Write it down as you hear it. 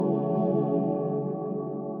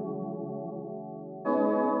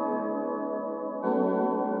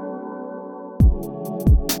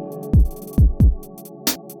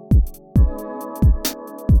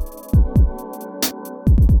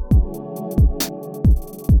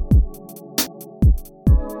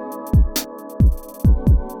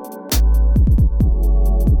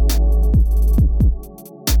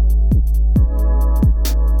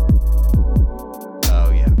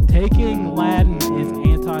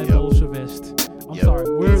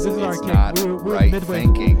Okay, not we're right midway-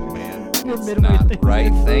 thinking, man. We're It's midway not through.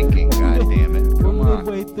 right thinking. God damn it! Come We're on.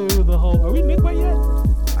 midway through the whole. Are we midway yet?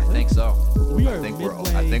 I think so. We are I think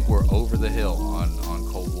midway. we're over the hill on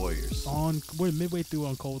Cold Warriors. We're midway through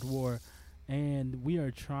on Cold War, and we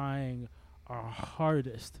are trying our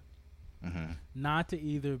hardest Mm-hmm. not to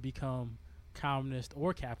either become communist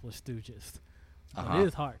or capitalist stooges. But Uh-huh. it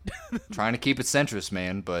is hard. Trying to keep it centrist,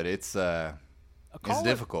 man, but it's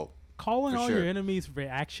difficult. Calling For all sure. your enemies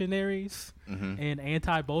reactionaries Mm-hmm. and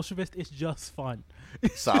anti-Bolshevists, it's just fun.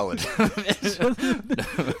 Solid.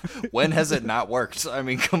 When has it not worked? I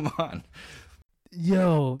mean, come on.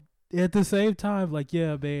 Yo, at the same time, like,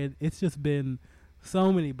 yeah, man, it's just been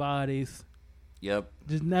so many bodies. Yep.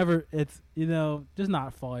 Just never, it's, just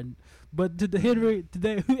not fun. But Henry,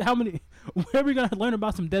 today, how many, where are we going to learn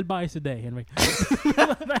about some dead bodies today, Henry?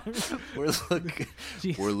 We're looking.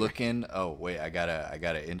 Jeez. We're looking. Oh wait, I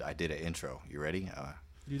did an intro. You ready?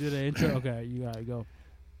 You did an intro? Okay, you got to go.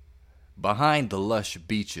 Behind the lush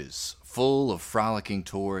beaches, full of frolicking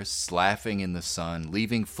tourists, laughing in the sun,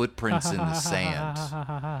 leaving footprints in the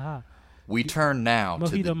sand, we turn now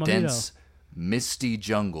to the Mojito. dense, misty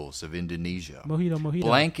jungles of Indonesia. Mojito.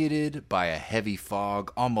 Blanketed by a heavy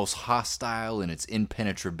fog, almost hostile in its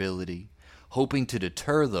impenetrability, hoping to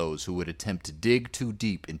deter those who would attempt to dig too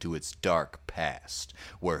deep into its dark past,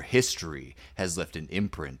 where history has left an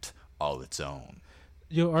imprint all its own.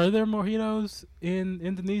 Yo, are there mojitos in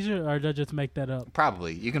Indonesia, or did I just make that up?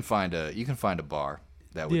 Probably you can find a bar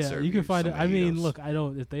that would Yeah, serve you can find it. some I mean, mojitos.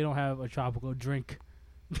 look, if they don't have a tropical drink.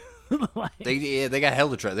 Like, They got hell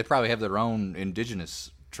to try. They probably have their own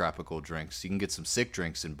indigenous tropical drinks. You can get some sick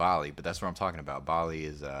drinks in Bali, but that's what I'm talking about. Bali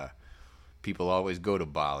is people always go to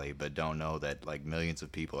Bali, but don't know that like millions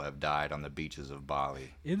of people have died on the beaches of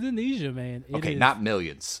Bali. Indonesia, man. It Okay, is not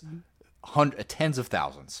millions. Tens of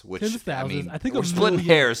thousands. Which Tens of I thousands. mean, I think we're a splitting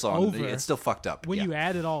million hairs on. over. It's still fucked up. when yeah. you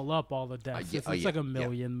add it all up, all the deaths, it's like a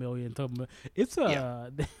million. It's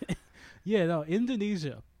yeah, no,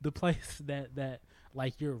 Indonesia, the place that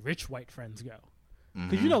like your rich white friends go.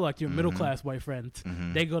 Because like your middle class white friends,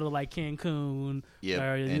 they go to like Cancun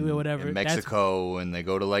or and, whatever. and Mexico, and they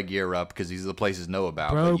go to like Europe because these are the places know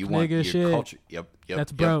about. Broke but you want nigga your shit. culture. Yep.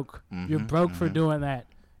 That's broke. You're broke for doing that,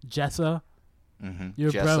 Jessa.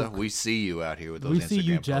 You're Jessa, broke. we see you out here with those We Instagram see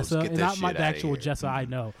you, posts. Jessa, Get and this not shit the outta actual here. Jessa I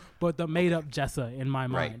know, but the made up Jessa in my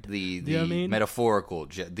mind. Right. The you know what I mean? metaphorical,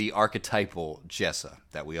 the archetypal Jessa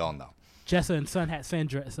that we all know. Jessa and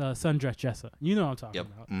sundress Jessa. You know what I'm talking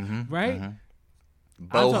about, right?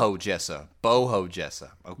 Boho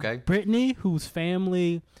Jessa. Okay. Brittany, whose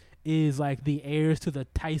family is like the heirs to the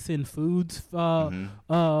Tyson Foods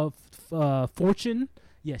fortune.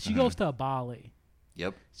 Yeah, she goes to Bali.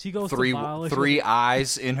 Yep. She goes three to Bali. three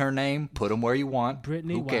eyes in her name. Put them where you want.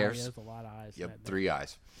 Brittany, Who wow, cares? yeah, there's a lot of eyes. in Yep, that 3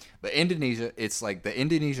 eyes. But Indonesia, it's like the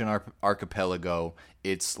Indonesian archipelago.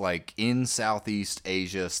 It's like in Southeast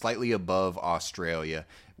Asia, slightly above Australia.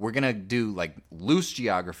 We're going to do like loose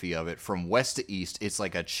geography of it from west to east. It's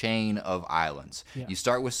like a chain of islands. Yeah. You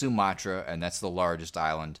start with Sumatra, and that's the largest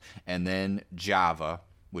island. And then Java,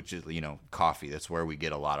 which is, coffee. That's where we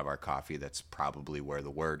get a lot of our coffee. That's probably where the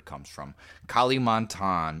word comes from.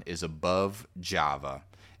 Kalimantan is above Java.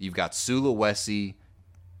 You've got Sulawesi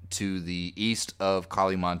to the east of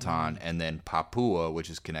Kalimantan, and then Papua, which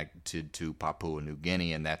is connected to Papua New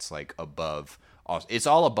Guinea, and that's like above. It's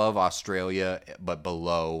all above Australia, but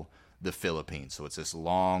below the Philippines. So it's this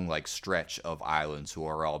long like stretch of islands who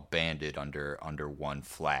are all banded under one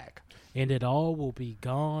flag. And it all will be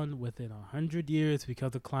gone within 100 years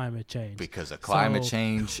because of climate change. Because of climate So-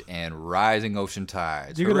 change and rising ocean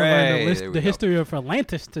tides. You're going to learn Hooray! There the we go. history of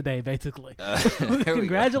Atlantis today, basically. There we go.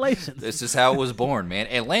 Congratulations. This is how it was born, man.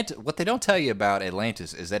 Atlantis. What they don't tell you about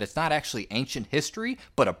Atlantis is that it's not actually ancient history,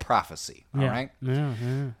 but a prophecy. All right. Yeah.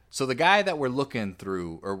 So the guy that we're looking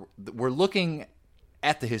through, or we're looking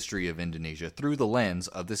at the history of Indonesia through the lens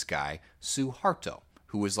of this guy, Suharto,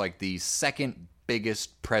 who was like the second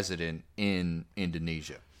biggest president in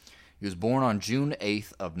Indonesia. He was born on June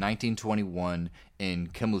 8th of 1921 in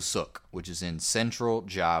Kemusuk, which is in central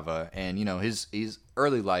Java. And, his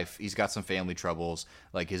early life, he's got some family troubles.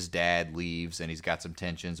 Like his dad leaves and he's got some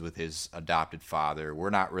tensions with his adopted father. We're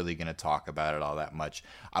not really going to talk about it all that much.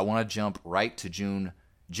 I want to jump right to June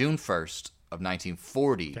 1st of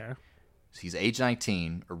 1940. Okay. He's age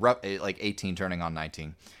 19, or like 18 turning on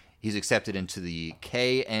 19. He's accepted into the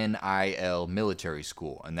KNIL military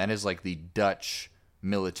school, and that is like the Dutch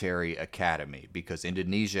military academy, because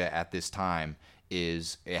Indonesia at this time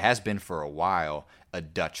it has been for a while, a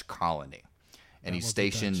Dutch colony. And he's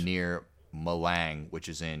stationed near Malang, which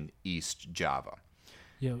is in East Java.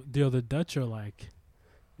 Yo, the Dutch are like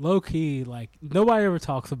low key, like nobody ever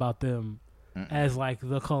talks about them as like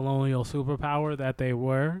the colonial superpower that they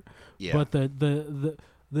were. Yeah. But the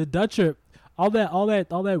Dutch are all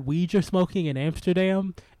that weed you're smoking in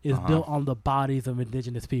Amsterdam is built on the bodies of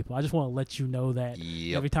indigenous people. I just want to let you know that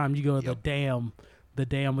every time you go to the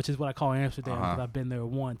dam, which is what I call Amsterdam, because I've been there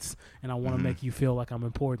once, and I want to make you feel like I'm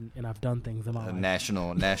important and I've done things in my life.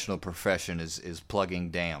 National profession is plugging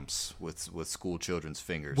dams with school children's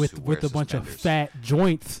fingers with a bunch of fat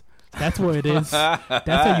joints. That's where it is. That's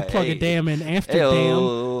how you plug a dam in Amsterdam.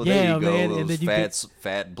 Hey-o, yeah, man. Those and then you get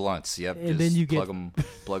fat blunts. Yep. And just then you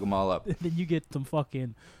plug them all up. And then you get some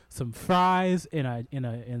fries and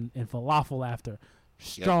falafel after.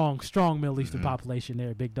 Strong Middle Eastern population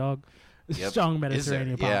there, big dog. Yep. Strong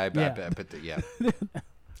Mediterranean population. I bet that,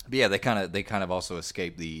 But yeah, they kind of also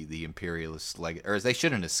escape the imperialist or they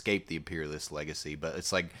shouldn't escape the imperialist legacy, but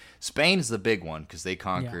it's like Spain's the big one because they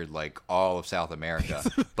conquered like all of South America,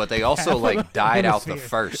 but they also like died out the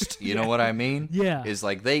first. You know what I mean? Yeah. Is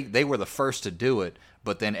like they were the first to do it,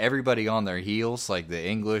 but then everybody on their heels, like the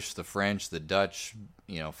English, the French, the Dutch,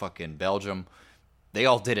 fucking Belgium, they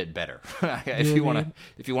all did it better. if you want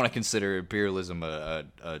to consider imperialism a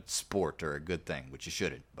sport or a good thing, which you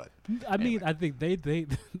shouldn't. But I mean, I think they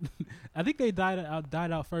I think they died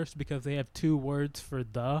out first because they have two words for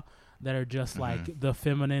that are just like the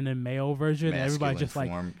feminine and male version. Masculine Everybody's just form,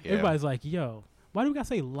 like everybody's like, yo, why do we gotta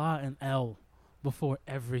say la and l before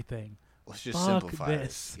everything? Let's just Fuck simplify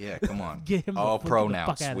this. it. Yeah, come on. Get him all the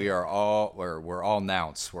pronouns. fuck out of We're all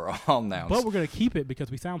nouns. We're all nouns. But we're gonna keep it because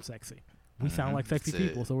we sound sexy. We sound like sexy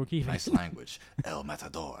people, so we're keeping nice it. language. El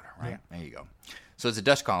Matador, right? Yeah. There you go. So it's a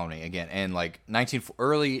Dutch colony again, and like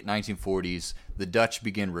early 1940s, the Dutch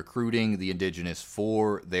begin recruiting the indigenous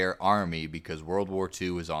for their army because World War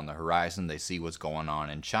II is on the horizon. They see what's going on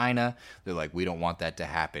in China. They're like, we don't want that to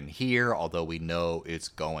happen here, although we know it's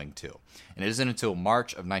going to. And it isn't until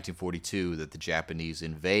March of 1942 that the Japanese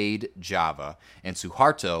invade Java, and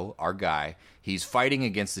Suharto, our guy, he's fighting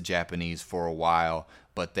against the Japanese for a while,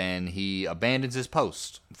 but then he abandons his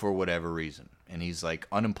post for whatever reason. And he's like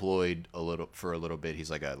unemployed for a little bit.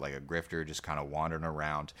 He's like a grifter, just kind of wandering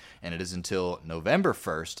around. And it is until November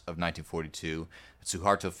 1st of 1942 that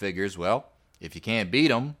Suharto figures, well, if you can't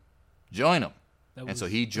beat him, join him. And so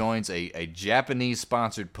he joins a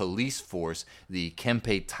Japanese-sponsored police force, the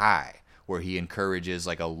Kempeitai, where he encourages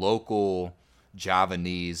like a local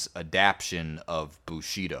Javanese adaptation of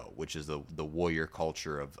Bushido, which is the warrior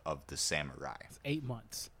culture of the samurai. 8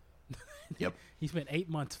 months. Yep. He spent 8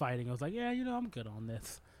 months fighting. I was like, yeah, I'm good on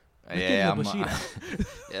this.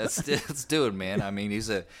 Let's do it, man. I mean, he's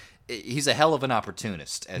a hell of an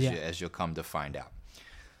opportunist, as you'll come to find out.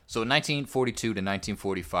 So in 1942 to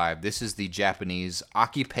 1945, this is the Japanese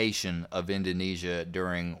occupation of Indonesia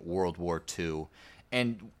during World War II.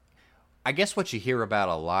 And I guess what you hear about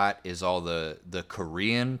a lot is all the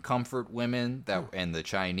Korean comfort women and the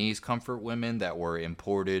Chinese comfort women that were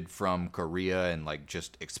imported from Korea and like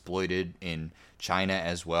just exploited in China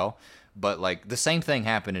as well. But like the same thing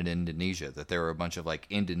happened in Indonesia, that there were a bunch of like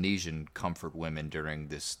Indonesian comfort women during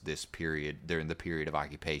this period, during the period of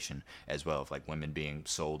occupation as well, of like women being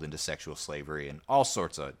sold into sexual slavery and all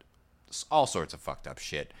sorts of fucked up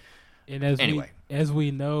shit. And as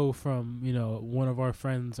we know from one of our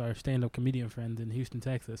friends, our stand-up comedian friends in Houston,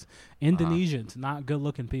 Texas, Indonesians not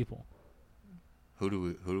good-looking people. Who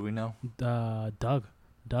do we know? Doug.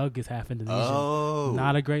 Doug is half Indonesian. Oh,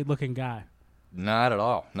 not a great-looking guy. Not at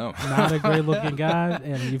all. No, not a great-looking guy.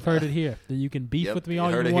 And you've heard it here. That you can beef with me all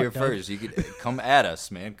you want. You heard it here Doug. first. You could come at us,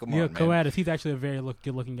 man. Come on, man. Come at us. He's actually a very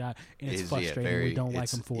good-looking guy, and it's frustrating. We don't like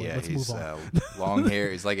him for it. Let's move on. Long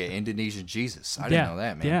hair. He's like an Indonesian Jesus. I didn't know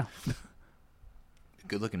that, man. Yeah.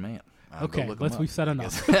 Good-looking man. We've said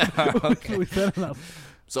enough. Okay. We've said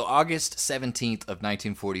enough. So August 17th of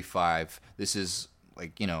 1945, this is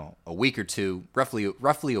like, a week or two,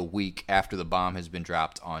 roughly a week after the bomb has been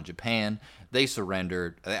dropped on Japan. They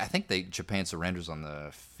surrendered. I think Japan surrenders on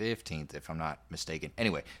the 15th, if I'm not mistaken.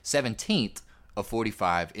 Anyway, 17th of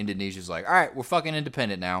 45, Indonesia's like, all right, we're fucking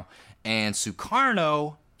independent now. And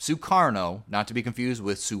Sukarno, not to be confused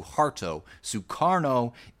with Suharto,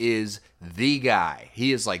 Sukarno is the guy.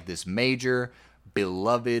 He is like this major,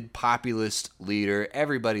 beloved, populist leader.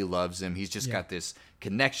 Everybody loves him. He's just got this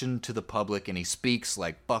connection to the public, and he speaks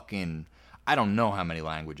like fucking, I don't know how many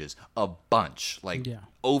languages, a bunch,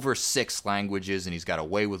 over 6 languages, and he's got a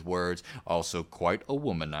way with words, also quite a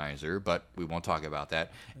womanizer, but we won't talk about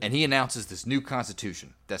that. And he announces this new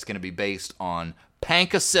constitution that's going to be based on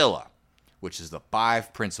Pancasila, which is the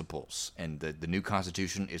 5 principles. And the new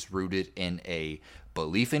constitution is rooted in a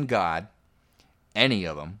belief in God, any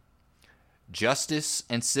of them, justice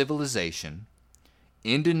and civilization,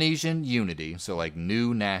 Indonesian unity, so like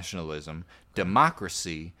new nationalism,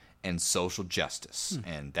 democracy, and social justice.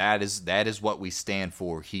 And that is what we stand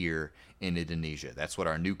for here in Indonesia. That's what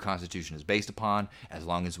our new constitution is based upon. As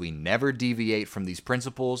long as we never deviate from these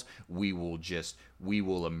principles, we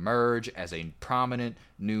will emerge as a prominent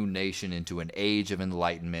new nation into an age of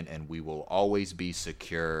enlightenment, and we will always be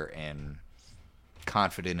secure and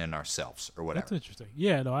confident in ourselves or whatever. That's interesting.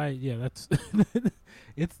 Yeah, no, that's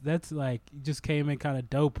that's like, it just came in kind of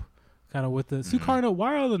dope, kind of with the Sukarno.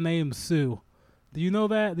 Why are the names Sue? Do you know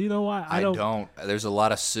that? Do you know why? I don't. There's a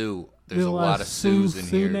lot of Sue. There's a lot of Sues in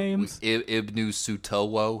here. Names. Ibnu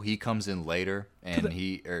Sutowo, he comes in later, and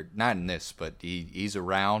not in this, but he's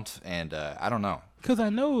around, and I don't know. Because I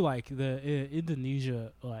know, like,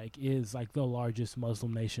 Indonesia, like, is like the largest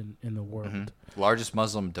Muslim nation in the world. Mm-hmm. Largest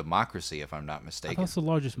Muslim democracy, if I'm not mistaken. I thought it's the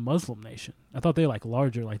largest Muslim nation. I thought they like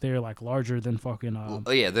larger, like they're like larger than fucking.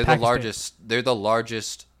 They're Pakistan. the largest. They're the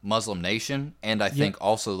largest Muslim nation, and I think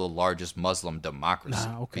also the largest Muslim democracy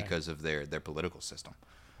because of their political system.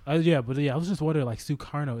 I was just wondering, like,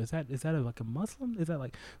 Sukarno, is that like a Muslim? Is that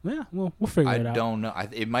like, yeah, well, we'll figure it out. I don't know.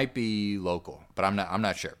 It might be local, but I'm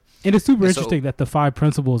not sure. And it's super interesting that the 5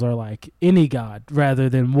 principles are like any god rather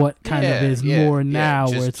than what kind of is more now,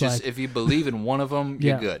 where it's just like, if you believe in one of them,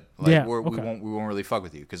 you're good. Like, we won't really fuck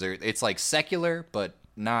with you because it's like secular, but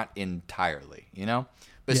not entirely,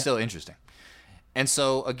 but still interesting. And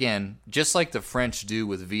so, again, just like the French do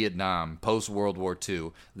with Vietnam post-World War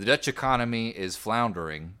II, the Dutch economy is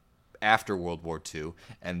floundering after World War II,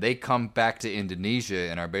 and they come back to Indonesia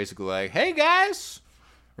and are basically like, hey, guys,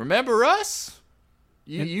 remember us?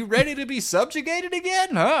 You ready to be subjugated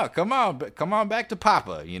again? Huh? Come on back to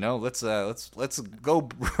Papa. Let's go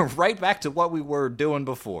right back to what we were doing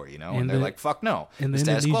before. And they're like, fuck no. The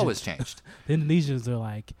status quo has changed. The Indonesians are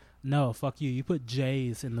like, no, fuck you. You put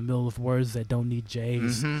J's in the middle of words that don't need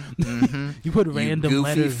J's. You put random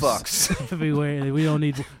letters fucks everywhere. We don't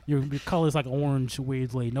need your color's like orange.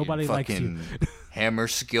 Weirdly, nobody likes you. Hammer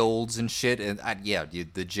skills and shit, and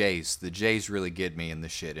the J's really get me in the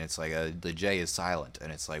shit. And it's like the J is silent,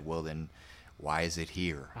 and it's like, well then, why is it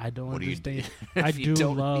here? I don't understand. I do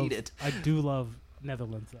love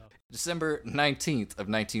Netherlands though. December 19th of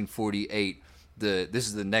 1948. This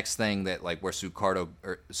is the next thing that, like, where Suharto,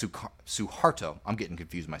 I'm getting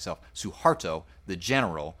confused myself. Suharto, the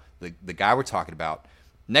general, the guy we're talking about,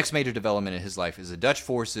 next major development in his life is the Dutch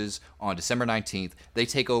forces on December 19th. They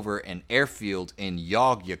take over an airfield in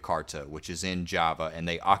Yogyakarta, which is in Java, and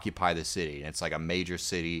they occupy the city. And it's like a major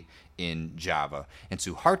city in Java. And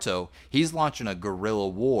Suharto, he's launching a guerrilla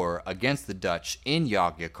war against the Dutch in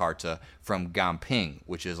Yogyakarta from Gamping,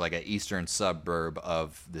 which is like an eastern suburb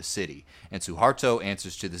of the city. And Suharto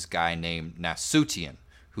answers to this guy named Nasution,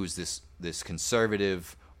 who's this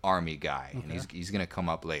conservative army guy. Okay. And he's going to come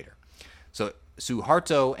up later. So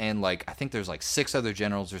Suharto and, like, I think there's like 6 other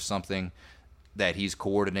generals or something that he's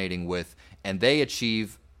coordinating with, and they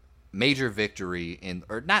achieve major victory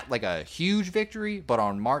or not like a huge victory, but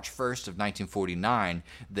on March 1st of 1949,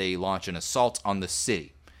 they launch an assault on the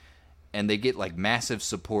city. And they get like massive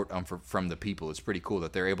support from the people. It's pretty cool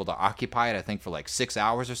that they're able to occupy it, I think, for like 6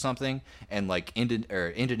 hours or something. And like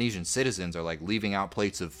Indonesian citizens are like leaving out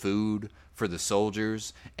plates of food for the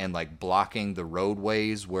soldiers and like blocking the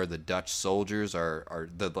roadways where the Dutch soldiers are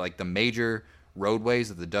the major roadways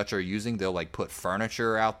that the Dutch are using. They'll like put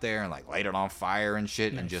furniture out there and like light it on fire and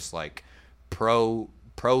shit. Nice. And just like pro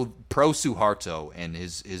Suharto and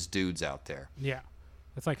his dudes out there. Yeah,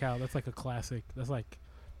 that's like a classic. That's like,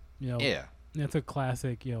 yeah, that's a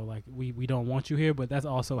classic. Like we don't want you here, but that's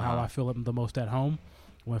also how I feel the most at home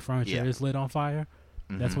when furniture is lit on fire.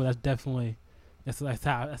 Mm-hmm. That's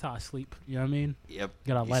how I sleep. You know what I mean? Yep.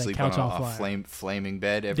 Gotta light a couch on fire. Flaming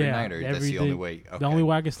bed every night, or that's the only way. Okay. The only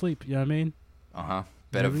way I can sleep. You know what I mean?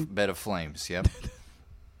 Bed of flames. Yep.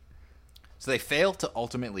 So they fail to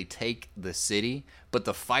ultimately take the city, but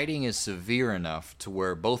the fighting is severe enough to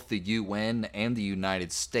where both the UN and the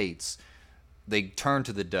United States, they turn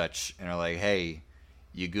to the Dutch and are like, "Hey,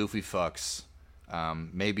 you goofy fucks,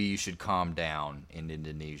 maybe you should calm down in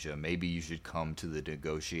Indonesia. Maybe you should come to the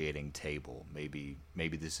negotiating table. Maybe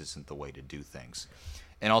this isn't the way to do things."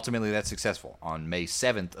 And ultimately, that's successful. On May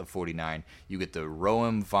 7th of 49, you get the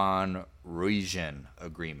Roem van Rooyen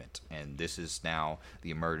Agreement. And this is now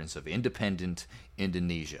the emergence of independent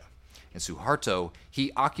Indonesia. And Suharto,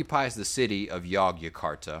 he occupies the city of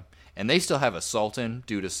Yogyakarta. And they still have a sultan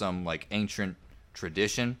due to some like ancient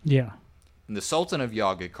tradition. Yeah. And the Sultan of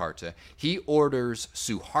Yogyakarta, he orders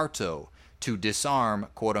Suharto to disarm,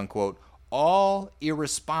 quote unquote, all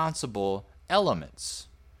irresponsible elements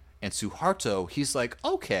And Suharto, he's like,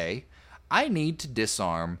 okay, I need to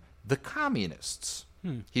disarm the communists.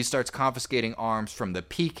 He starts confiscating arms from the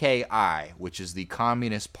PKI, which is the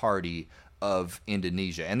Communist Party of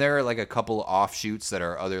Indonesia. And there are like a couple of offshoots that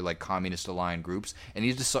are other like communist aligned groups. And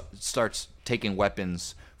he just starts taking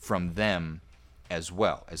weapons from them as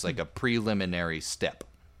well as like a preliminary step.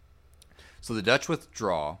 So the Dutch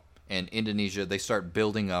withdraw, and Indonesia, they start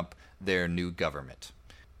building up their new government.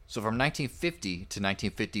 So from 1950 to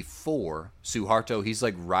 1954, Suharto, he's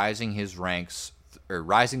like rising through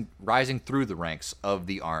the ranks of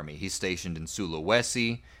the army. He's stationed in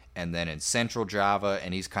Sulawesi and then in Central Java,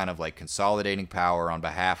 and he's kind of like consolidating power on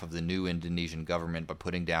behalf of the new Indonesian government by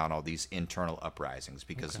putting down all these internal uprisings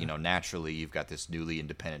because, you know, naturally you've got this newly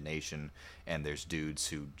independent nation and there's dudes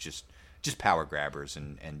who just power grabbers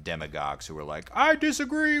and demagogues who are like, I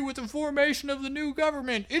disagree with the formation of the new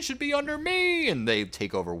government. It should be under me. And they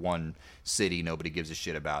take over one city nobody gives a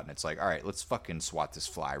shit about. And it's like, all right, let's fucking swat this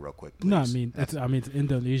fly real quick, please. No, I mean, it's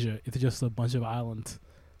Indonesia. It's just a bunch of islands.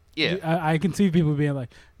 Yeah. I can see people being like,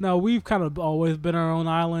 no, we've kind of always been our own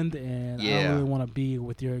island, and I don't really want to be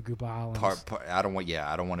with your group of islands. I don't want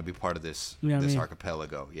to be part of this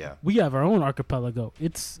archipelago. Yeah. We have our own archipelago.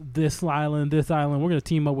 It's this island. We're going to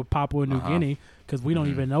team up with Papua New Guinea because we don't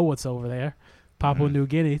even know what's over there. Papua New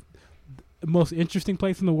Guinea, the most interesting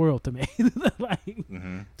place in the world to me.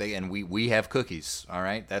 We have cookies, all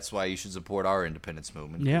right? That's why you should support our independence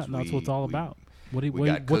movement. Yeah, that's what it's all about. We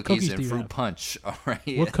got cookies and fruit punch, all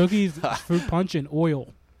right? What cookies, fruit punch, and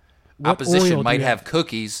oil? Opposition might have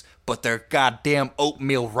cookies, but they're goddamn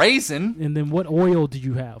oatmeal raisin. And then what oil do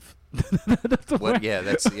you have? That's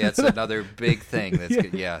another big thing. That's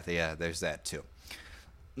good. Yeah, there's that too.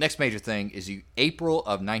 Next major thing is April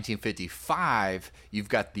of 1955, you've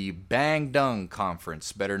got the Bandung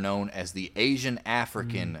Conference, better known as the Asian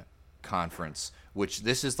African Conference, which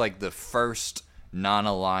this is like the first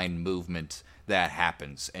non-aligned movement that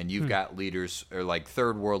happens, and you've got leaders or like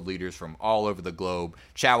third world leaders from all over the globe.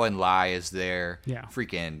 Chou En-lai is there. Yeah.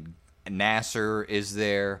 Freaking Nasser is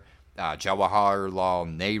there.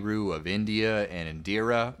 Jawaharlal Nehru of India and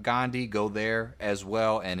Indira Gandhi go there as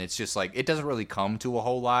well. And it's just like, it doesn't really come to a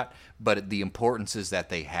whole lot, but the importance is that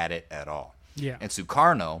they had it at all. Yeah. And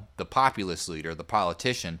Sukarno, the populist leader, the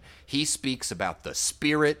politician, he speaks about the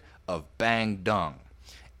spirit of Bandung.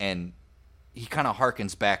 And he kind of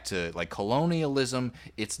harkens back to like colonialism.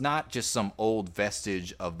 It's not just some old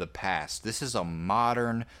vestige of the past. This is a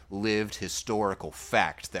modern, lived historical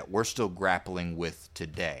fact that we're still grappling with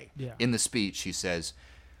today. Yeah. In the speech, he says,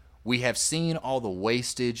 "We have seen all the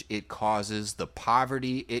wastage it causes, the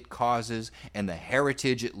poverty it causes, and the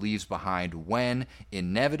heritage it leaves behind when,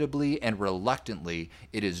 inevitably and reluctantly,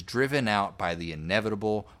 it is driven out by the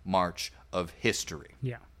inevitable march of history."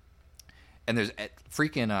 Yeah. And there's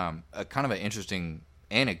a kind of an interesting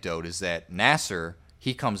anecdote is that Nasser,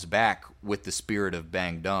 he comes back with the spirit of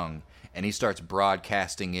Bandung, and he starts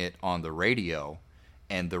broadcasting it on the radio,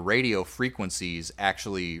 and the radio frequencies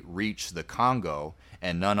actually reach the Congo,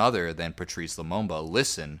 and none other than Patrice Lumumba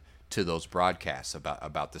listen to those broadcasts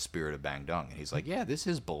about the spirit of Bandung. And he's like, yeah, this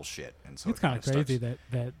is bullshit. And so it's kind of crazy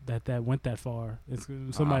that went that far.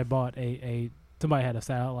 Somebody bought somebody had a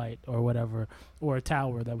satellite or whatever, or a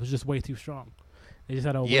tower that was just way too strong. They just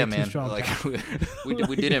had a too strong tower.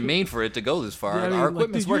 we didn't mean for it to go this far. Our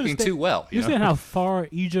equipment's working too well. You understand how far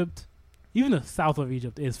Egypt, even the south of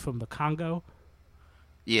Egypt, is from the Congo?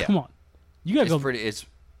 Yeah. Come on. You got to go it's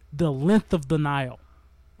the length of the Nile.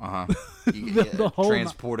 The whole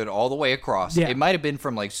transported all the way across. Yeah. It might have been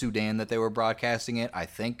from like Sudan that they were broadcasting it, I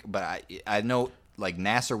think, but I know like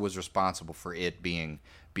Nasser was responsible for it being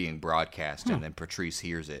broadcast, and then Patrice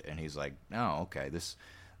hears it and he's like, "Oh, okay, this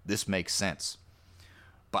makes sense."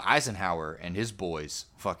 But Eisenhower and his boys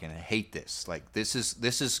fucking hate this. Like this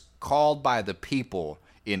is called by the people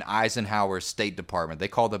in Eisenhower's State Department. They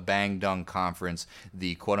call the Bandung Conference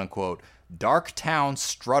the quote unquote Darktown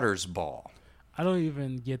Strutters Ball. I don't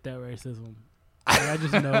even get that racism. I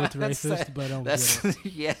just know it's racist, but I don't get it.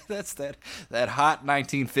 Yeah, that's that hot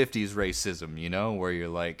 1950s racism, you know, where you're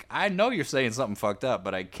like, I know you're saying something fucked up,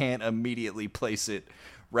 but I can't immediately place it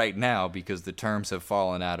right now because the terms have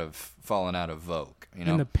fallen out of vogue. You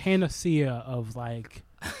know, and the panacea of like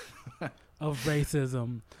of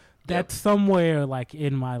racism. That's somewhere like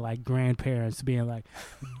in my like grandparents being like,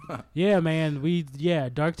 yeah, man,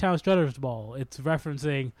 Darktown Strutters Ball. It's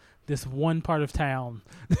referencing this one part of town.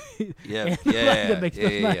 Yeah.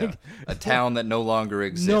 A town that no longer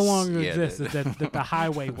exists. That the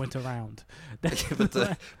highway went around.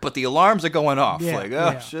 But the alarms are going off.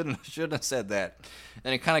 Shouldn't have said that.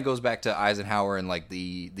 And it kind of goes back to Eisenhower and like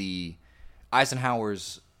the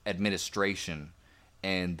Eisenhower's administration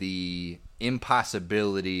and the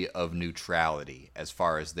impossibility of neutrality as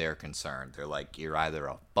far as they're concerned. They're like, you're either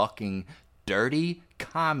a fucking dirty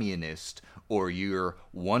communist or you're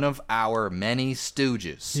one of our many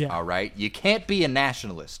stooges. Yeah. All right, you can't be a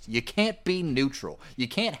nationalist, you can't be neutral, you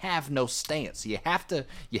can't have no stance. You have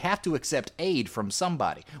to accept aid from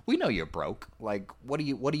somebody. We know you're broke. Like, what are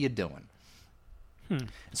you doing?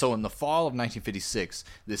 So in the fall of 1956,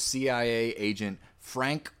 the CIA agent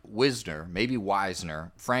Frank Wisner, maybe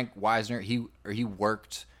Wisner, Frank Wisner, he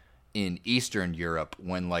worked in Eastern Europe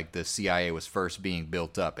when like the CIA was first being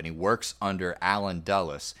built up, and he works under Allen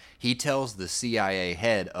Dulles. He tells the CIA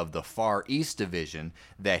head of the Far East Division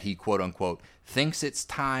that he, quote unquote, thinks it's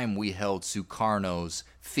time we held Sukarno's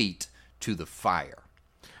feet to the fire.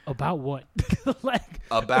 About what? Like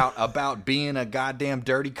about being a goddamn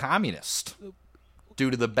dirty communist. Due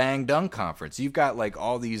to the Bang Dung conference, you've got like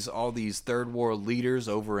all these third world leaders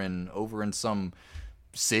over in some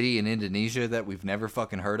city in Indonesia that we've never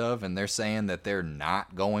fucking heard of, and they're saying that they're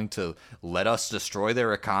not going to let us destroy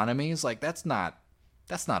their economies. Like, that's not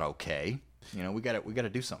okay. You know, we got to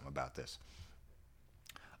do something about this.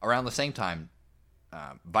 Around the same time,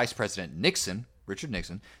 Vice President Nixon, Richard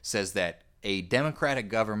Nixon, says that a democratic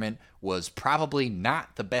government was probably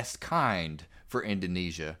not the best kind for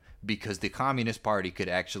Indonesia because the Communist Party could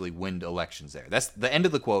actually win elections there. That's the end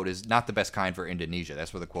of the quote, is not the best kind for Indonesia.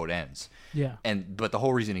 That's where the quote ends. Yeah. But the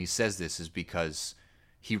whole reason he says this is because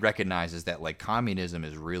he recognizes that like communism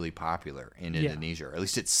is really popular in Indonesia, or at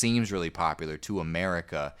least it seems really popular to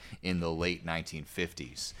America in the late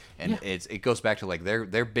 1950s. And it goes back to like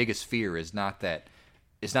their biggest fear is not that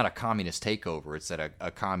it's not a communist takeover, it's that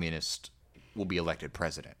a communist will be elected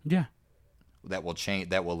president. Yeah. That will change.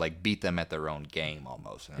 That will like beat them at their own game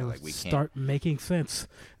almost. And like, we can't start making sense.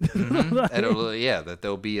 That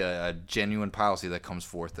there'll be a genuine policy that comes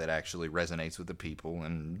forth that actually resonates with the people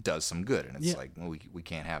and does some good. And it's like, well, we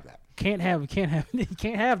can't have that. Can't have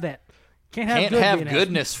that. Can't have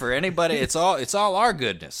goodness for anybody. It's all our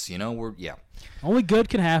goodness. You know, Only good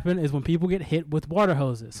can happen is when people get hit with water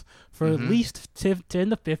hoses for at least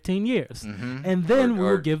 10 to 15 years, and then we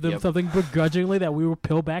will give them something begrudgingly that we will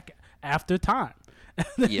peel back after time.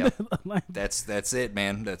 Yeah, that's it,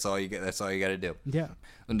 man. That's all you got. That's all you got to do. Yeah.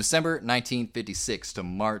 In December 1956 to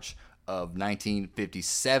March of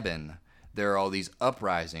 1957, there are all these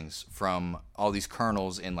uprisings from all these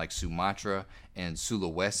colonels in like Sumatra and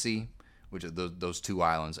Sulawesi, which are those two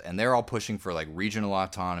islands, and they're all pushing for like regional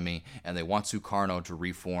autonomy, and they want Sukarno to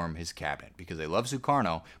reform his cabinet because they love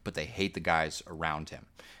Sukarno, but they hate the guys around him.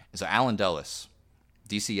 And so Allen Dulles,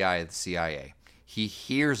 DCI of the CIA, he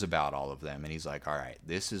hears about all of them, and he's like, all right,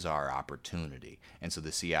 this is our opportunity. And so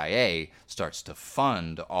the CIA starts to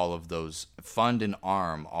fund and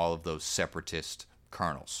arm all of those separatist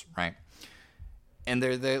colonels, right? And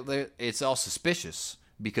it's all suspicious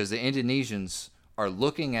because the Indonesians are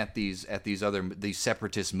looking at these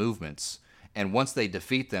separatist movements, and once they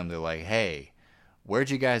defeat them, they're like, hey, where'd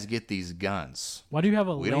you guys get these guns? Why do you have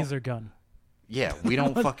a laser gun? Yeah, we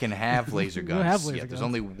don't fucking have laser guns. We don't have laser guns. There's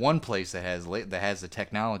only one place that has the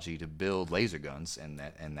technology to build laser guns, and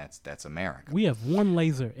that's America. We have one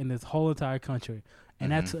laser in this whole entire country, and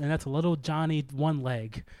that's little Johnny One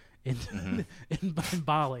Leg in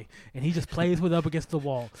Bali, and he just plays with it up against the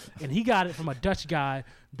wall, and he got it from a Dutch guy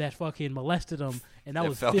that fucking molested him, and that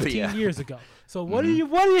was 15 years ago. So what do you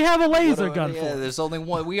have a laser gun for? There's only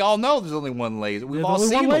one. We all know there's only one laser. We've all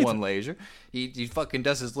seen the one laser. He fucking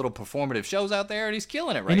does his little performative shows out there, and he's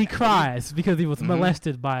killing it right now. And he cries because he was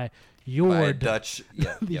molested by Jord. Dutch.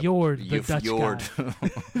 Yeah, Jord, the Dutch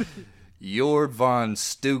guy. Jord von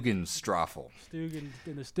Steugenstraffel. And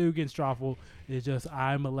the Steugenstraffel is just,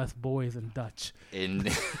 I molest boys in Dutch.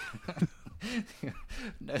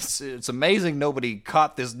 It's amazing nobody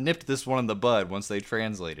nipped this one in the bud once they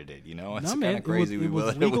translated it. You know, it's kind of crazy we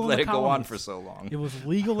let it go on for so long. It was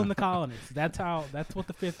legal in the colonies. That's what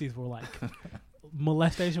the 50s were like.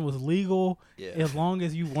 Molestation was legal as long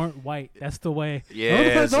as you weren't white. That's the way. Yeah,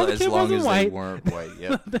 as long as they weren't white.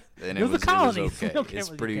 Yep. And it was the colonies. It was okay.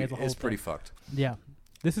 It's pretty fucked. Yeah.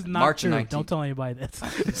 This is not true. Don't tell anybody this.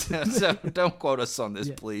 So don't quote us on this,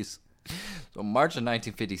 please. So March of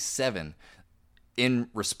 1957, in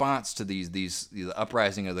response to the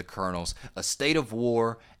uprising of the colonels, a state of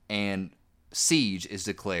war and siege is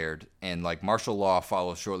declared, and like martial law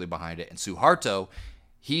follows shortly behind it. And Suharto,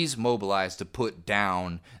 he's mobilized to put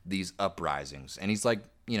down these uprisings, and he's like,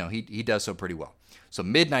 you know, he does so pretty well. So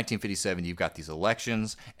mid-1957, you've got these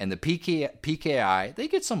elections, and the PKI, they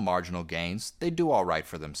get some marginal gains. They do all right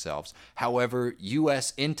for themselves. However,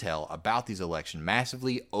 U.S. intel about these elections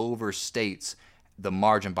massively overstates the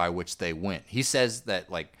margin by which they win. He says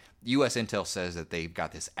that like U.S. Intel says that they've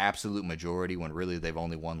got this absolute majority when really they've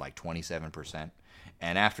only won like 27%.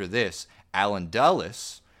 And after this, Allen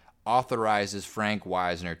Dulles authorizes Frank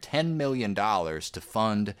Wisner $10 million to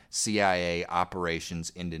fund CIA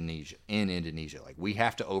operations in Indonesia. Like, we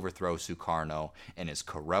have to overthrow Sukarno and his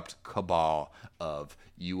corrupt cabal of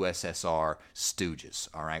USSR stooges.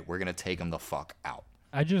 All right, we're gonna take them the fuck out.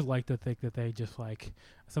 I just like to think that they just like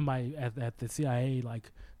somebody at the CIA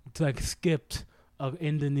like skipped an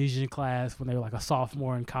Indonesian class when they were like a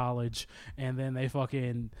sophomore in college, and then they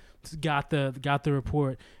fucking got the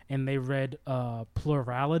report and they read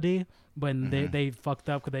plurality, but they fucked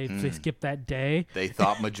up because they skipped that day. They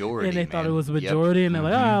thought majority, and they thought it was majority, and they're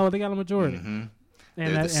like, oh, they got a majority. And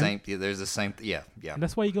there's the same. Yeah. And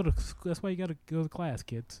that's why you go to. That's why you got to go to class,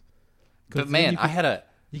 kids. But man,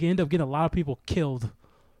 you can end up getting a lot of people killed.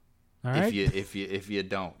 All right? If you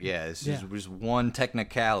don't, it's just one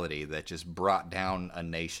technicality that just brought down a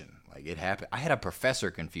nation. Like, it happened. I had a professor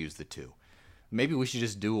confuse the two. Maybe we should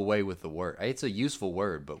just do away with the word. It's a useful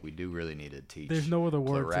word, but we do really need to teach. There's no other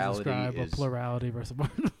word to describe a plurality versus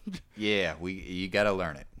Yeah, you got to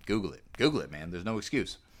learn it. Google it, man. There's no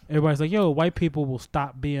excuse. Everybody's like, yo, white people will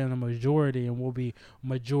stop being a majority and we'll be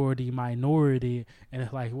majority minority, and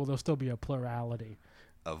it's like, well, there'll still be a plurality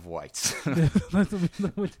of whites,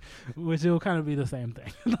 which will kind of be the same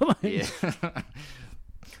thing. Yeah.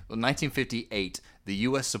 Well, 1958, the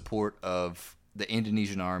U.S. support of the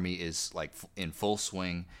Indonesian army is like in full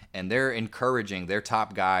swing, and they're encouraging their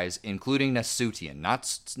top guys, including Nasution, not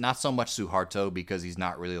so much Suharto because he's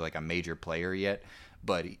not really like a major player yet,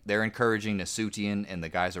 but they're encouraging Nasution and the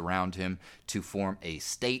guys around him to form a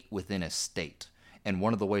state within a state. And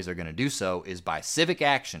one of the ways they're going to do so is by civic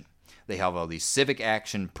action. They have all these civic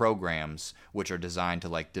action programs which are designed to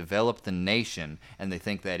like develop the nation, and they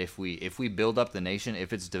think that if we build up the nation,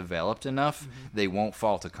 if it's developed enough, they won't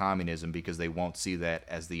fall to communism because they won't see that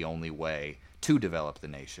as the only way to develop the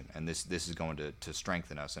nation. And this is going to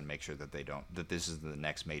strengthen us and make sure that that this is the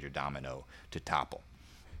next major domino to topple.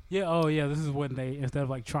 Yeah, oh yeah, this is when they, instead of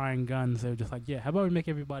like trying guns, they're just like, yeah, how about we make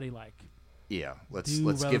everybody like let's do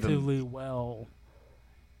give them relatively well.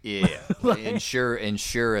 Yeah, like, ensure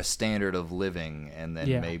a standard of living, and then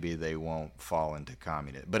maybe they won't fall into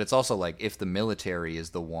communism. But it's also like, if the military is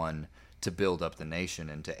the one to build up the nation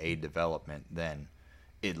and to aid development, then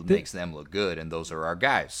it makes them look good, and those are our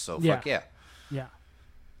guys. So fuck yeah. Yeah.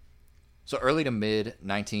 So early to mid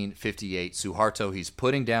 1958, Suharto, he's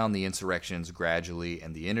putting down the insurrections gradually,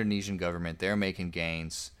 and the Indonesian government, they're making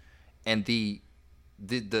gains, and the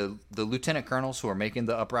lieutenant colonels who are making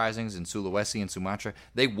the uprisings in Sulawesi and Sumatra,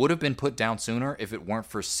 they would have been put down sooner if it weren't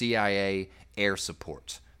for CIA air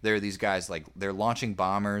support. There are these guys, like, they're launching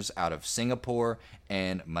bombers out of Singapore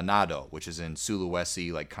and Manado, which is in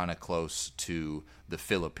Sulawesi, like kind of close to the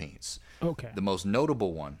Philippines. Okay. The most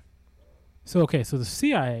notable one. So the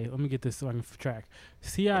CIA, let me get this so I can track.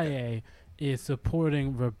 CIA is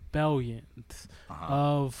supporting rebellions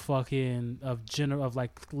of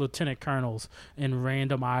lieutenant colonels in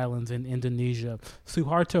random islands in Indonesia.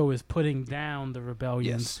 Suharto is putting down the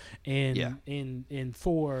rebellions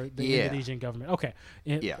for the Indonesian government. Okay.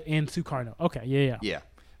 In Sukarno. Okay. Yeah.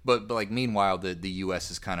 But like, meanwhile, the U.S.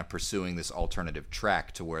 is kind of pursuing this alternative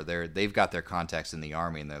track to where they've got their contacts in the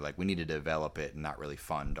army, and they're like, we need to develop it and not really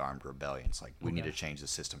fund armed rebellions. Like, we need to change the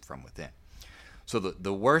system from within. So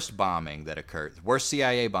the worst bombing that occurred, the worst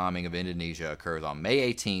CIA bombing of Indonesia occurs on May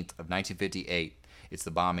 18th of 1958. It's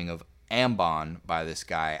the bombing of Ambon by this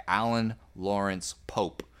guy, Allen Lawrence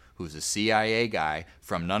Pope, who's a CIA guy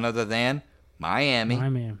from none other than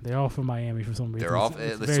Miami. They're all from Miami for some reason. They're all.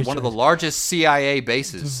 It's one of the largest CIA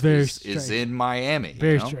bases is in Miami.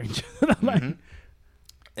 Very strange.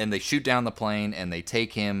 And they shoot down the plane and they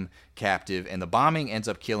take him captive. And the bombing ends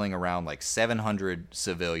up killing around like 700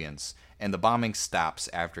 civilians. And the bombing stops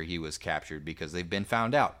after he was captured because they've been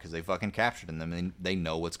found out, because they fucking captured him and they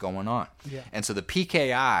know what's going on. Yeah. And so the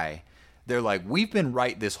PKI, they're like, we've been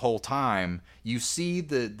right this whole time. You see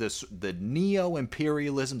the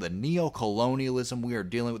neo-imperialism, the neo-colonialism we are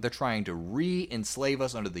dealing with. They're trying to re-enslave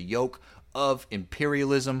us under the yoke of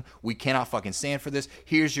imperialism. We cannot fucking stand for this.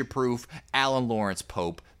 Here's your proof. Allen Lawrence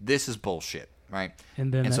Pope. This is bullshit, right?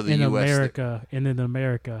 And then in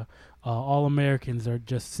America, all Americans are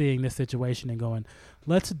just seeing this situation and going,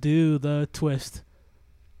 let's do the twist.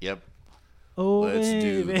 Yep. Oh, let's baby.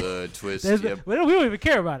 do the twist. We don't even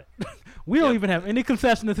care about it. We don't even have any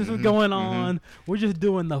concession that this is going on. We're just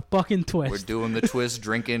doing the fucking twist. We're doing the twist,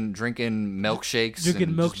 drinking milkshakes,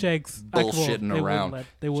 bullshitting around.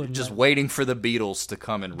 They wouldn't just waiting for the Beatles to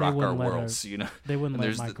come and rock our worlds. They wouldn't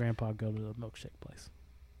let my grandpa go to the milkshake place.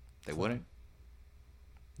 They wouldn't.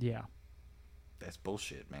 Yeah. That's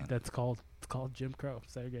bullshit, man. It's called Jim Crow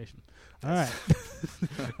segregation. All right.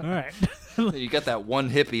 All right. You got that one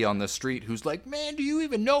hippie on the street who's like, "Man, do you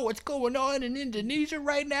even know what's going on in Indonesia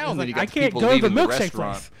right now?" And then you got people leaving the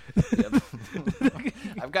restaurant.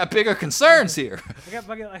 I've got bigger concerns here.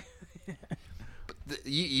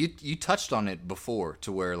 You touched on it before,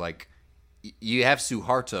 to where like you have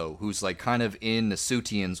Suharto, who's like kind of in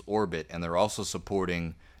Nasutian's orbit, and they're also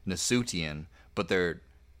supporting Nasutian, but the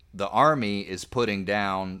army is putting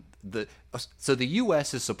down so the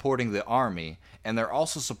U.S. is supporting the army, and they're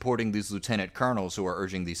also supporting these lieutenant colonels who are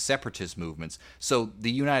urging these separatist movements. So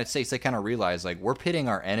the United States, they kind of realize, like, we're pitting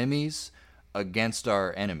our enemies against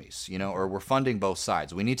our enemies, or we're funding both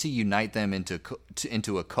sides. We need to unite them into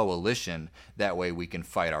a coalition. That way we can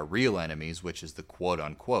fight our real enemies, which is the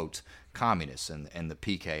quote-unquote communists and the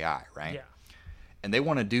PKI, right? Yeah. And they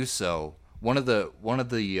want to do so. One of the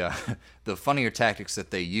the funnier tactics that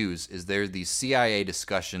they use is there are these CIA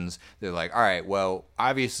discussions. They're like, all right, well,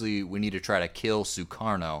 obviously we need to try to kill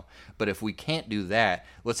Sukarno, but if we can't do that,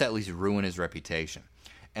 let's at least ruin his reputation.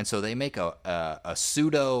 And so they make a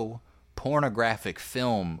pseudo pornographic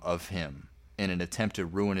film of him in an attempt to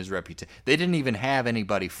ruin his reputation. They didn't even have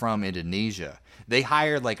anybody from Indonesia. They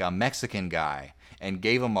hired like a Mexican guy and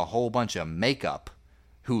gave him a whole bunch of makeup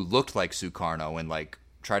who looked like Sukarno, and like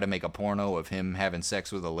try to make a porno of him having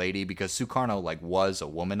sex with a lady, because Sukarno like was a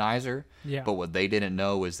womanizer. Yeah. But what they didn't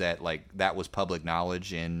know is that like that was public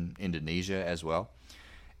knowledge in Indonesia as well.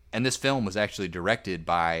 And this film was actually directed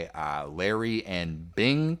by Larry and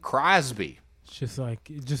Bing Crosby. It's just like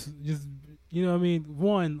you know what I mean?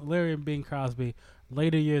 One, Larry and Bing Crosby,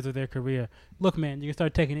 later years of their career. Look, man, you can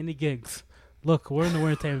start taking any gigs. Look, we're in the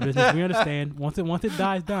entertainment business. We understand. Once it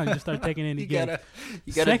dies down, you just start taking any gigs.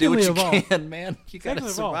 You gotta do what you can, man. You gotta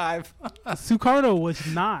survive. Sukarno was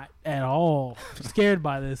not at all scared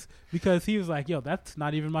by this, because he was like, "Yo, that's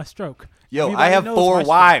not even my stroke. Yo, everybody, I have 4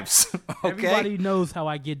 wives. Okay? Everybody knows how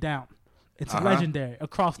I get down. It's legendary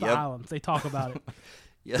across the islands. They talk about it.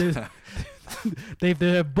 Yeah. They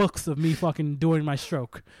have books of me fucking doing my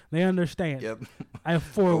stroke. They understand. Yep. I have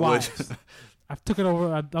 4 wives. I've took it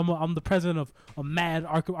over. I'm the president of a mad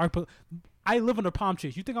I live under palm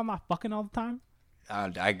trees. You think I'm not fucking all the time?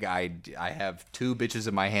 I have 2 bitches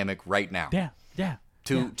in my hammock right now. Yeah.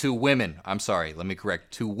 Two women. I'm sorry. Let me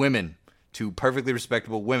correct. 2 women. 2 perfectly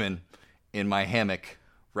respectable women in my hammock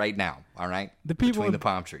right now. All right. Between the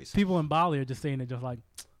palm trees. People in Bali are just saying it, just like,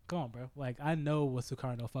 come on, bro. Like, I know what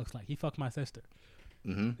Sukarno fucks like. He fucked my sister.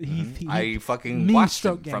 I fucking watched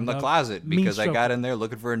him from the closet because I got in there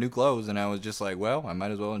looking for new clothes, and I was just like, well, I might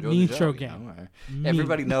as well enjoy the show.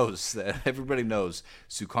 Everybody knows that. Everybody knows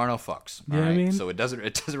Sukarno fucks. You know what I mean? So it doesn't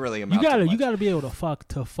really amount to much. You gotta be able to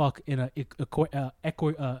fuck in a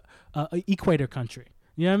equator country.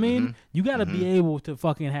 You know what I mean? You got to be able to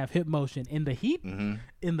fucking have hip motion in the heat.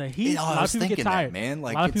 In the heat, a lot of people get tired. Man.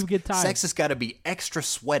 Like, a lot of people get tired. Sex has got to be extra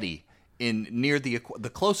sweaty. Near the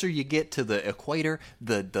closer you get to the equator,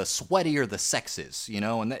 the sweatier the sex is,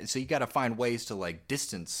 so you got to find ways to like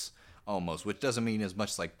distance almost, which doesn't mean as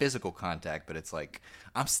much like physical contact, but it's like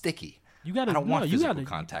I'm sticky. I don't want physical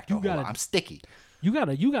contact. I'm sticky. You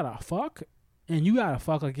gotta fuck, and you gotta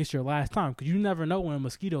fuck like it's your last time, because you never know when a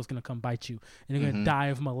mosquito's gonna come bite you and you're gonna die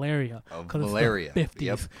of malaria. It's the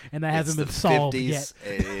 50s, and that hasn't been solved yet.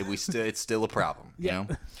 It's still a problem, you know.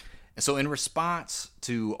 So in response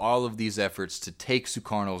to all of these efforts to take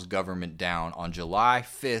Sukarno's government down, on July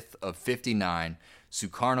 5th of 59,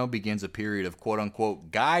 Sukarno begins a period of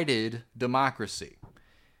quote-unquote guided democracy.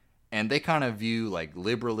 And they kind of view like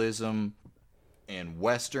liberalism and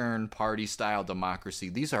Western party-style democracy.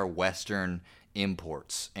 These are Western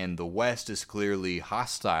imports, and the West is clearly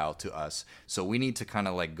hostile to us, so we need to kind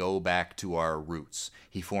of like go back to our roots.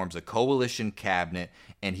 He forms a coalition cabinet,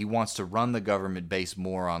 and he wants to run the government based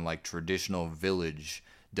more on like traditional village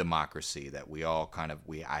democracy, that we all kind of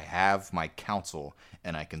I have my council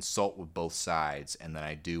and I consult with both sides, and then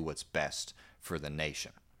I do what's best for the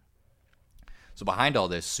nation. So behind all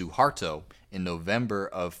this, Suharto, in November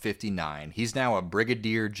of 59, he's now a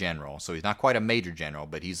brigadier general. So he's not quite a major general,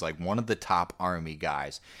 but he's like one of the top army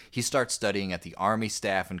guys. He starts studying at the Army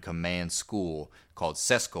Staff and Command School called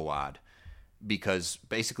Seskawad, because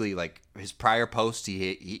basically like his prior post,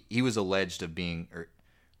 he was alleged of being, or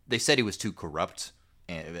they said he was too corrupt,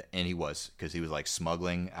 and he was, because he was like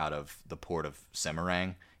smuggling out of the port of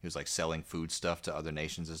Semarang He was like selling food stuff to other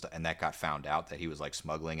nations and stuff, and that got found out that he was like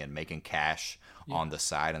smuggling and making cash on the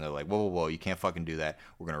side. And they're like, whoa, you can't fucking do that.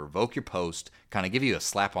 We're gonna revoke your post, kind of give you a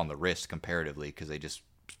slap on the wrist comparatively, because they just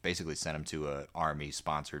basically sent him to a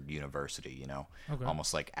army-sponsored university, you know,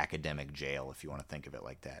 almost like academic jail, if you want to think of it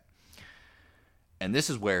like that. And this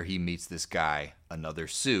is where he meets this guy, another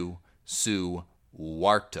Suharto.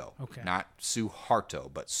 Not Suharto,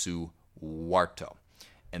 but Suharto.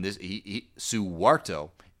 And this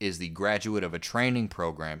Suharto is the graduate of a training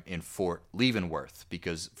program in Fort Leavenworth,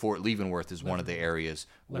 because Fort Leavenworth is one of the areas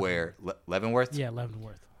where Leavenworth? Yeah,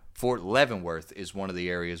 Leavenworth. Fort Leavenworth is one of the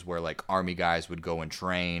areas where like army guys would go and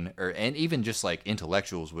train, and even just like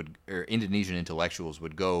Indonesian intellectuals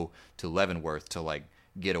would go to Leavenworth to like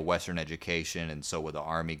get a Western education, and so would the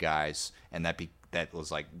army guys, and that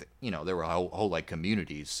was like, you know, there were whole like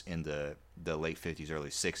communities in the late 50s, early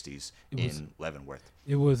 60s in Leavenworth.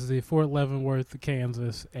 It was the Fort Leavenworth,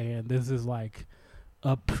 Kansas, and this is like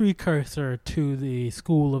a precursor to the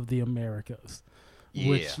School of the Americas.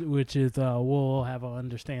 Which is we'll have an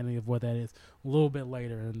understanding of what that is a little bit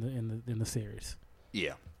later in the series.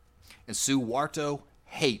 Yeah, and Suharto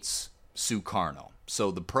hates Sukarno. So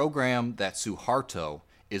the program that Suharto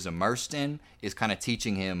is immersed in is kind of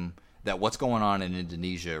teaching him that what's going on in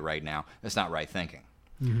Indonesia right now, that's not right thinking.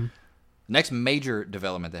 Mm-hmm. Next major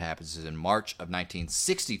development that happens is in March of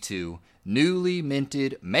 1962. Newly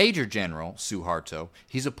minted Major General Suharto,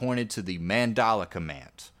 he's appointed to the Mandala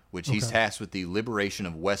Command, which he's tasked with the liberation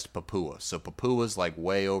of West Papua. So Papua's like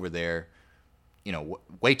way over there, you know,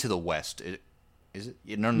 way to the west. Is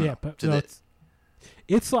it? No.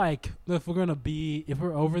 It's like, if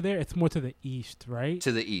we're over there, it's more to the east, right?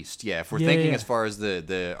 To the east, yeah. If we're thinking as far as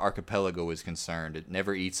the archipelago is concerned, it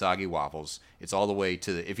never eats soggy waffles. It's all the way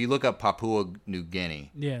to if you look up Papua New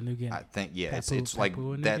Guinea. Yeah, New Guinea. I think, it's like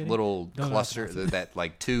that little cluster, that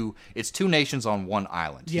like it's two nations on one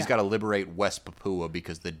island. Yeah. He's got to liberate West Papua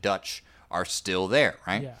because the Dutch are still there,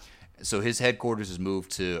 right? Yeah. So his headquarters is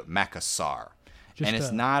moved to Makassar.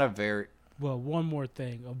 It's not a very... Well, one more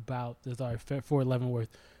thing about Fort Leavenworth.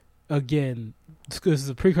 Again, this is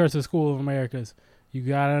a precursor to School of Americas. You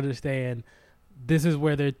got to understand, this is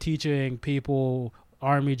where they're teaching people,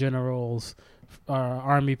 army generals,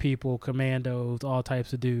 army people, commandos, all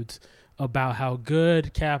types of dudes, about how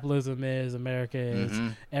good capitalism is, America is,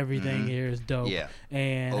 everything here is dope,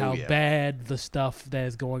 and how bad the stuff that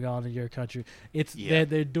is going on in your country.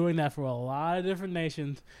 They're doing that for a lot of different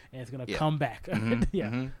nations, and it's going to come back.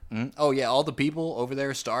 Oh, yeah, all the people over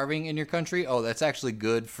there starving in your country, that's actually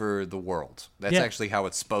good for the world. That's actually how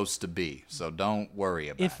it's supposed to be, so don't worry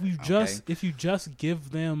about it. If you just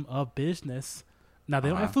give them a business... Now, they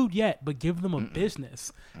don't have food yet, but give them a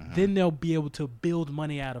business. Then they'll be able to build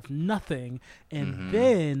money out of nothing. And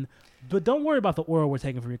then, but don't worry about the oil we're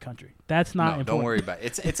taking from your country. That's not important. Don't worry about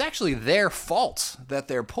it. It's actually their fault that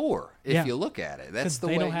they're poor, if you look at it. That's the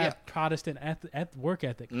way. They don't have Protestant at work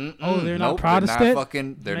ethic. They're not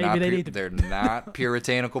Protestant? They're not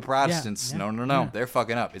puritanical Protestants. No. They're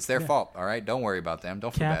fucking up. It's their fault, all right? Don't worry about them.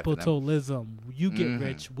 Don't feel bad for them. Capitalism. You get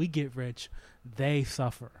rich. We get rich. They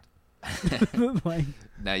suffer.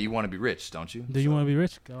 Now you want to be rich, don't you? Do you want to be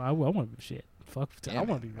rich? I want to be shit. Fuck, I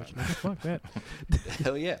want to be rich. Fuck that.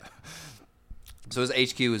 Hell yeah. So his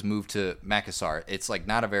HQ is moved to Makassar. It's like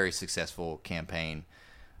not a very successful campaign,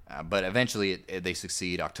 but eventually they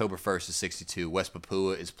succeed. October 1st of 62, West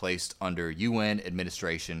Papua is placed under UN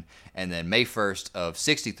administration, and then May 1st of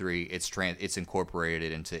 63, it's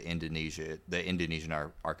incorporated into Indonesia, the Indonesian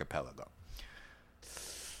archipelago.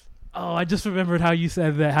 Oh, I just remembered how you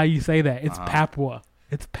said that. How you say that? It's Papua.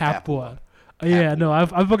 It's Papua. Yeah, no,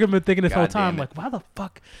 I've fucking been thinking this whole time. Like, why the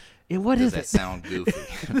fuck? What is it? Does that sound goofy?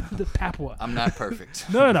 The Papua. I'm not perfect.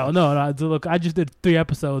 No. Look, I just did 3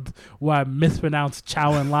 episodes where I mispronounced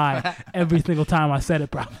Chow and Lai every single time I said it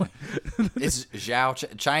properly. It's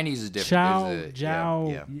Zhao. Chinese is different.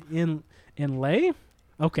 Zhao, in Lei?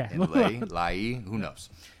 Okay. In Lai, who knows?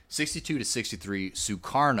 62 to 63,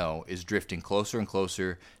 Sukarno is drifting closer and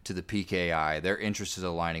closer to the PKI. Their interests are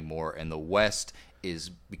aligning more, and the West is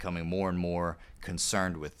becoming more and more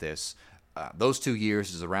concerned with this. Those 2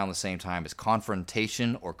 years is around the same time as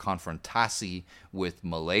confrontation or confrontasi with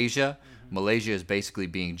Malaysia. Malaysia is basically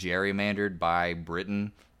being gerrymandered by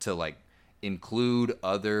Britain to like include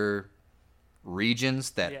other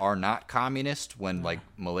regions that are not communist, when like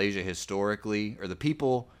Malaysia historically, or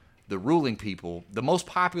the ruling people, the most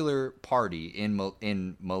popular party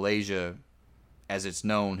in Malaysia, as it's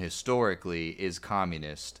known historically, is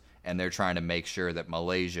communist, and they're trying to make sure that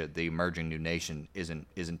Malaysia, the emerging new nation,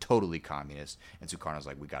 isn't totally communist. And Sukarno's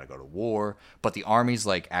like, we got to go to war, but the army's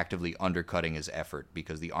like actively undercutting his effort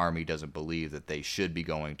because the army doesn't believe that they should be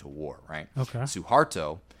going to war, right? Okay.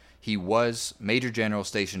 Suharto, he was Major General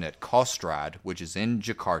stationed at Kostrad, which is in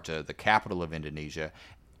Jakarta, the capital of Indonesia.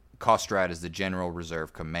 Kostrad is the General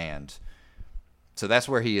Reserve Command. So that's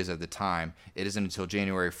where he is at the time. It isn't until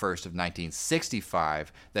January 1st of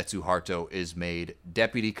 1965 that Suharto is made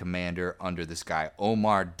deputy commander under this guy,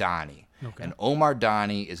 Omar Dhani. Okay. And Omar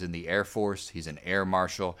Dhani is in the Air Force. He's an air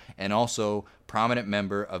marshal and also prominent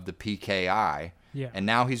member of the PKI. Yeah. And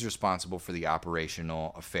now he's responsible for the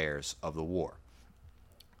operational affairs of the war.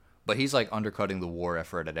 But he's like undercutting the war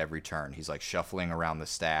effort at every turn. He's like shuffling around the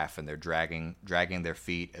staff, and they're dragging their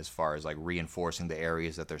feet as far as like reinforcing the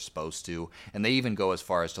areas that they're supposed to. And they even go as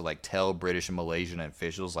far as to like tell British and Malaysian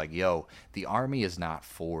officials like, yo, the army is not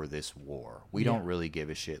for this war. We don't really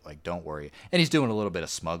give a shit. Like, don't worry. And he's doing a little bit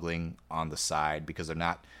of smuggling on the side because they're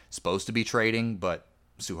not supposed to be trading. But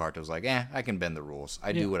Suharto's like, I can bend the rules.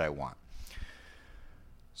 I do what I want.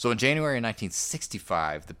 So in January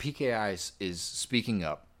 1965, the PKI is speaking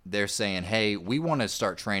up. They're saying, hey, we want to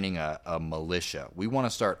start training a militia. We want to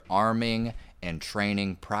start arming and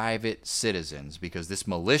training private citizens because this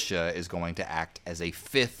militia is going to act as a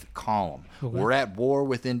fifth column. Okay. We're at war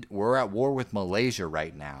with Malaysia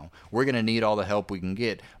right now. We're going to need all the help we can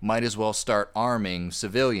get. Might as well start arming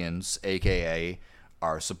civilians, a.k.a.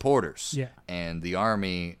 our supporters. Yeah. And the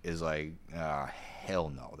army is like, hell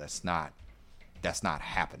no, that's not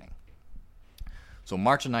happening. So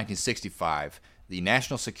March of 1965, the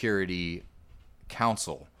National Security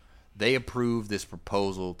Council, they approved this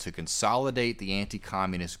proposal to consolidate the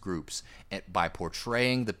anti-communist groups by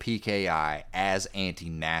portraying the PKI as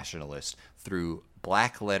anti-nationalist through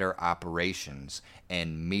black letter operations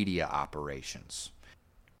and media operations.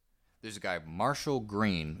 There's a guy, Marshall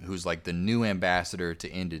Green, who's like the new ambassador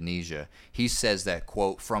to Indonesia. He says that,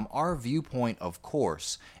 quote, from our viewpoint, of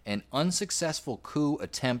course, an unsuccessful coup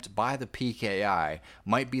attempt by the PKI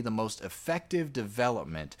might be the most effective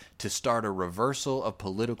development to start a reversal of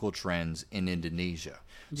political trends in Indonesia.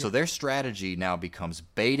 Yeah. So their strategy now becomes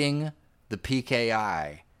baiting the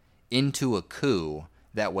PKI into a coup.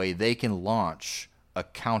 That way they can launch a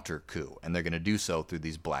counter coup, and they're going to do so through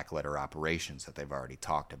these black letter operations that they've already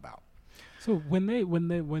talked about. So when the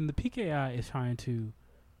PKI is trying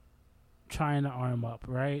to arm up,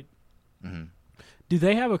 right? Mm-hmm. Do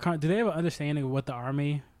they have an understanding of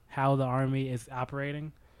how the army is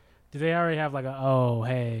operating? Do they already have like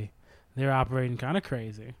they're operating kind of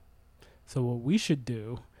crazy? So what we should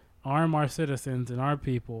do, arm our citizens and our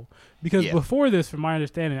people, because before this, from my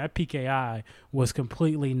understanding, that PKI was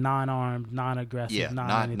completely non-armed, non-aggressive,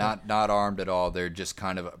 not armed at all. They're just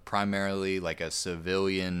kind of primarily like a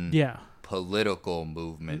civilian political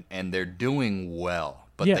movement, and they're doing well,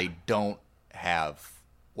 but they don't have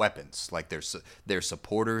weapons. Like their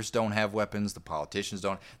supporters don't have weapons. The politicians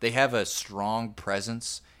don't. They have a strong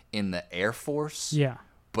presence in the Air Force,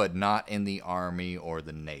 but not in the Army or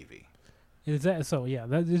the Navy. Is that so? Yeah,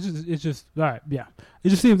 it's just all right. Yeah, it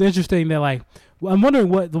just seems interesting that like I'm wondering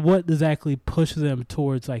what exactly pushed them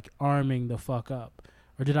towards like arming the fuck up,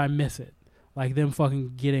 or did I miss it? Like them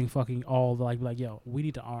fucking getting fucking all the like yo, we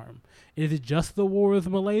need to arm. Is it just the war with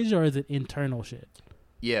Malaysia, or is it internal shit?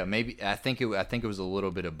 Yeah, maybe. I think it was a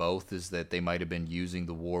little bit of both. Is that they might have been using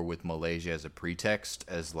the war with Malaysia as a pretext,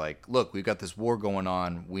 as like, look, we've got this war going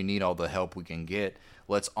on. We need all the help we can get.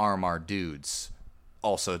 Let's arm our dudes.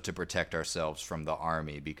 Also to protect ourselves from the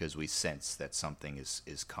army because we sense that something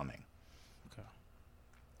is coming. Okay.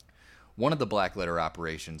 One of the black letter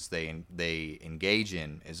operations they engage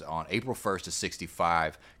in is on April 1st of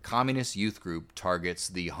 65. Communist Youth Group targets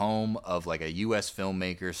the home of like a U.S.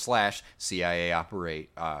 filmmaker / CIA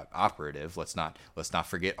operative. Let's not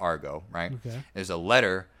forget Argo, right? Okay. There's a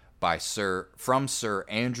letter from Sir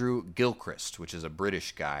Andrew Gilchrist, which is a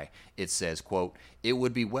British guy. It says, quote, it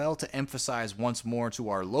would be well to emphasize once more to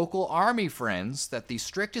our local army friends that the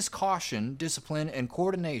strictest caution, discipline, and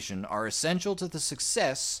coordination are essential to the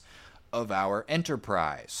success of our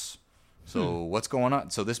enterprise. So what's going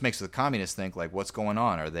on? So this makes the communists think, like, what's going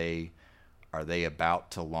on? Are they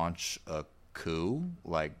about to launch a coup?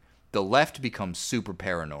 Like, the left becomes super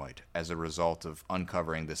paranoid as a result of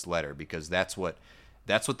uncovering this letter, because that's what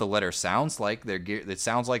the letter sounds like. It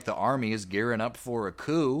sounds like the army is gearing up for a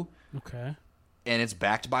coup. Okay. And it's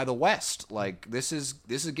backed by the West. Like, this is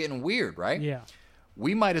getting weird, right? Yeah.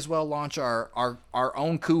 We might as well launch our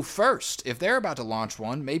own coup first. If they're about to launch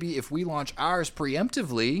one, maybe if we launch ours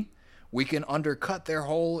preemptively, we can undercut their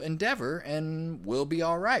whole endeavor and we'll be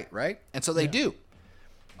all right, right? And so they do.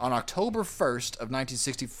 On October 1st of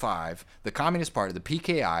 1965, the Communist Party, the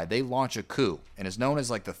PKI, they launch a coup, and it's known as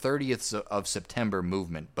like the 30th of September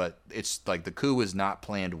movement, but it's like the coup is not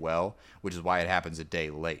planned well, which is why it happens a day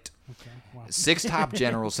late. Okay, wow. 6 top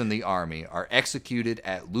generals in the army are executed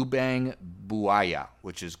at Lubang Buaya,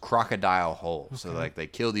 which is Crocodile Hole. Okay. So like they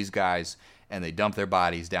kill these guys and they dump their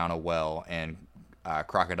bodies down a well, and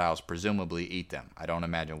crocodiles presumably eat them. I don't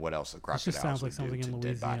imagine what else the crocodiles would do. It just sounds like something in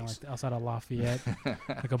Louisiana, like outside of Lafayette,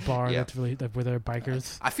 like a bar that's really like where they're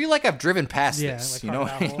bikers. I feel like I've driven past this. Like you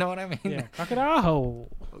know what I mean? Yeah, Crocodile Hole.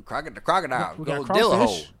 Crocodile. We got Dillahull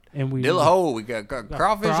Hole. And Dillahull Hole. We got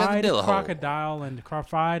crawfish and Dillahull. Crocodile and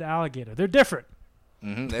fried alligator. They're different.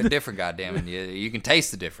 Mm-hmm. They're different. Goddamn it! You can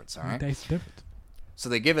taste the difference. All right. Taste the difference. So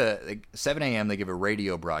they give 7 a.m. They give a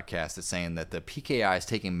radio broadcast that's saying that the PKI is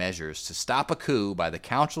taking measures to stop a coup by the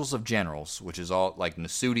councils of generals, which is all like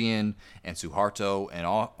Nasution and Suharto and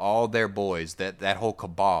all their boys. That whole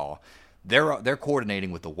cabal, they're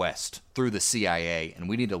coordinating with the West through the CIA, and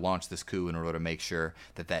we need to launch this coup in order to make sure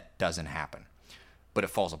that doesn't happen. But it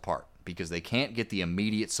falls apart because they can't get the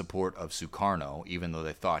immediate support of Sukarno, even though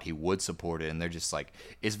they thought he would support it, and they're just like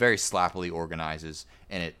it's very sloppily organized,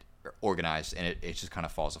 and it just kind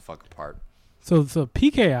of falls the fuck apart. So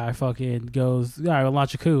PKI fucking goes, all right, we'll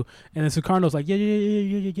launch a coup, and then Sukarno's like, yo.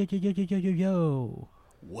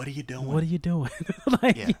 What are you doing? What are you doing?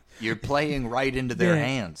 You're playing right into their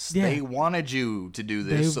hands. Yeah. They wanted you to do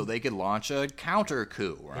this so they could launch a counter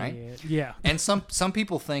coup, right? Yeah. And some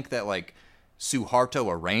people think that like Suharto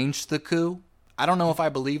arranged the coup. I don't know if I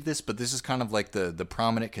believe this, but this is kind of like the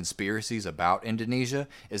prominent conspiracies about Indonesia.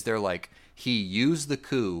 Is they're like he used the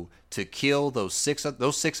coup to kill those six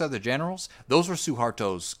other generals. Those were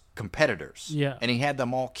Suharto's competitors. Yeah, and he had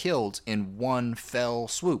them all killed in one fell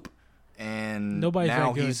swoop. And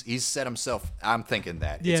now he's set himself. I'm thinking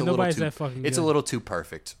that. Yeah, nobody's that fucking good. It's a little too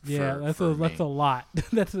perfect. That's a lot.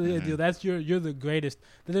 That's you're the greatest.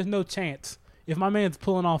 There's no chance if my man's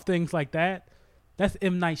pulling off things like that. That's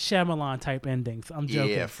M. Night Shyamalan type endings. I'm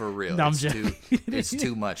joking. Yeah, for real. No, I'm joking. It's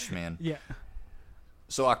too much, man. Yeah.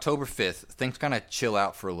 So October 5th, things kind of chill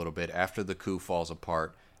out for a little bit after the coup falls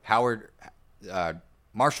apart.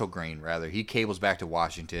 Marshall Green, he cables back to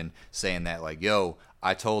Washington saying that, like, yo,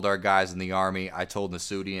 I told our guys in the army, I told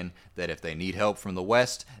Nasution that if they need help from the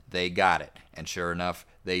West, they got it. And sure enough,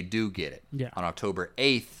 they do get it. Yeah. On October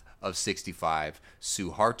 8th of 65,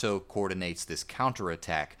 Suharto coordinates this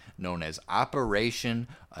counterattack known as Operation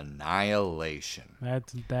Annihilation.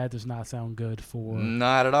 That does not sound good for...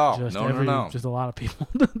 Not at all. No. Just a lot of people.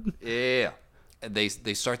 Yeah. They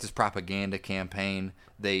start this propaganda campaign.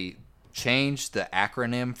 They changed the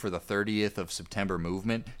acronym for the 30th of September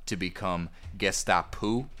movement to become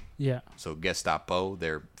Gestapo. Yeah. So Gestapo,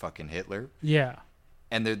 they're fucking Hitler. Yeah.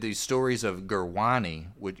 And there are these stories of Gerwani,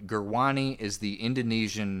 which Gerwani is the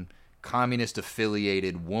Indonesian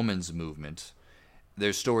communist-affiliated women's movement.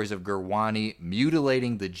 There's stories of Gerwani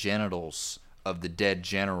mutilating the genitals of the dead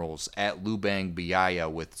generals at Lubang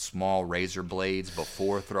Buaya with small razor blades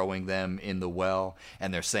before throwing them in the well.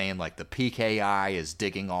 And they're saying like the PKI is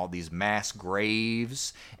digging all these mass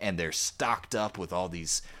graves, and they're stocked up with all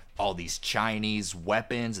these Chinese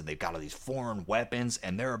weapons, and they've got all these foreign weapons,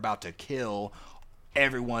 and they're about to kill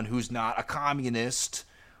everyone who's not a communist.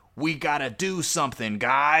 We gotta do something,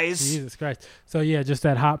 guys. Jesus Christ. So yeah, just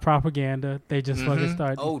that hot propaganda. They just fucking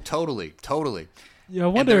start. Oh, totally. Yeah, I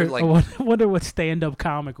wonder what stand-up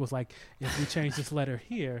comic was like. If we change this letter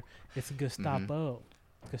here, it's Gestapo.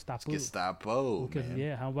 Gestapo. Man.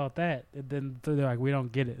 Yeah, how about that? And then they're like, we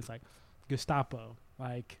don't get it. It's like Gestapo,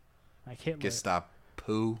 like Hitler.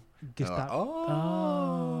 Gestapo.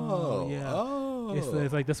 Yeah. Oh.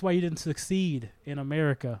 It's like that's why you didn't succeed in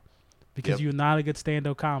America, because you're not a good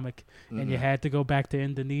stand-up comic, and you had to go back to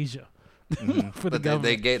Indonesia. For the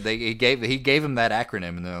government. He gave him that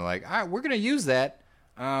acronym, and they're like, all right, we're gonna use that.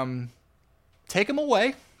 Take him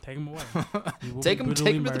away. Take him away. Take him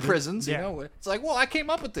to the prisons. Yeah. You know, it's like, well, I came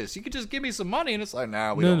up with this. You could just give me some money, and it's like,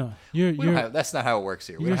 nah, we don't. No. That's not how it works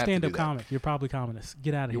here. You're a stand-up comic. You're probably communist.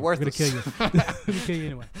 Get out of here. You're worthless. We're gonna kill you. We're gonna kill you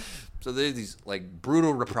anyway. So there's these like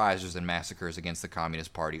brutal reprisals and massacres against the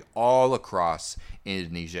Communist Party all across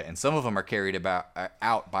Indonesia, and some of them are carried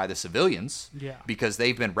out by the civilians because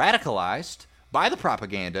they've been radicalized by the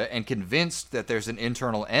propaganda and convinced that there's an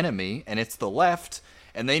internal enemy, and it's the left,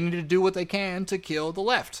 and they need to do what they can to kill the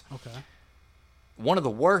left. Okay. One of the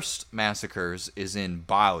worst massacres is in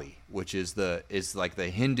Bali, which is like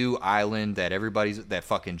the Hindu island that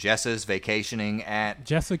fucking Jessa's vacationing at.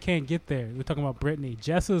 Jessa can't get there. We're talking about Brittany.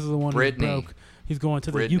 Jessa's the one who broke He's going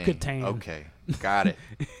to the Yucatan. Okay, got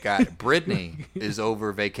it. Brittany is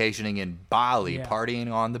over vacationing in Bali,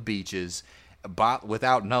 partying on the beaches,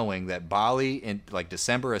 without knowing that Bali, in like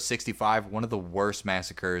December of '65, one of the worst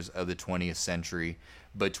massacres of the 20th century.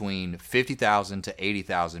 Between 50,000 to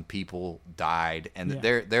 80,000 people died, and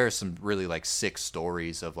there are some really like sick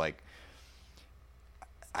stories of like.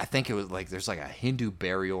 I think it was like there's like a Hindu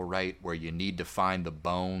burial rite where you need to find the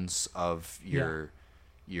bones of your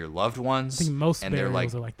loved ones. I think most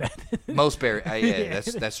burials are like that. Most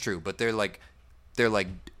that's true. But they're like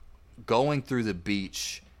going through the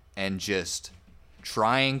beach and just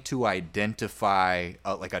trying to identify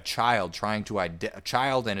like a child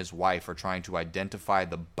and his wife are trying to identify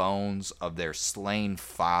the bones of their slain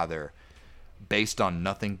father based on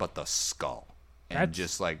nothing but the skull, and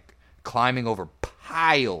just like climbing over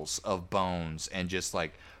piles of bones, and just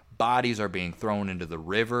like bodies are being thrown into the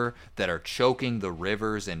river that are choking the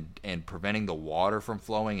rivers and preventing the water from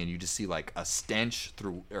flowing, and you just see like a stench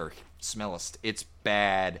through or smell it's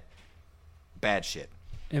bad shit.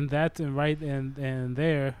 And that's and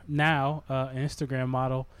there now an Instagram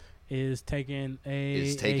model is taking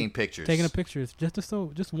pictures just to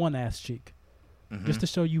show just one ass cheek, just to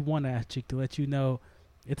show you one ass cheek to let you know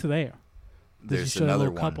it's there. There's another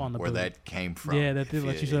one where that came from. Yeah, that did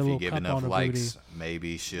let you show a little cup on the booty. If you give enough likes,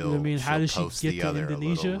 maybe she'll post the other a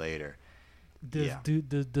little later.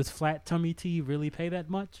 Does flat tummy tea really pay that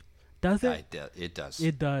much? Does it? It does.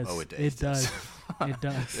 It does. Oh, it does. It does. It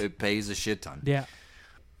does. It pays a shit ton. Yeah.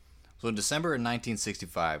 So in December of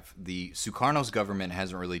 1965, the Sukarno's government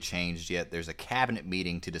hasn't really changed yet. There's a cabinet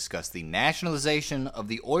meeting to discuss the nationalization of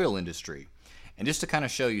the oil industry. And just to kind of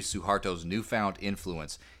show you Suharto's newfound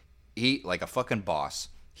influence, he, like a fucking boss,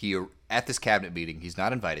 at this cabinet meeting, he's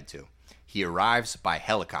not invited to. He arrives by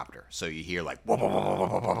helicopter. So you hear like, whoa, whoa, whoa,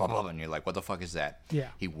 whoa, whoa, whoa, and you're like, what the fuck is that? Yeah.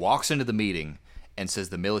 He walks into the meeting and says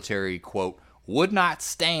the military, quote, would not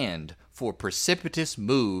stand for precipitous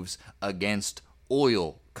moves against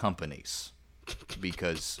oil companies,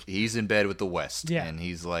 because he's in bed with the West. Yeah. And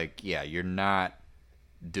he's like, yeah, you're not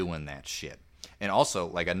doing that shit. And also,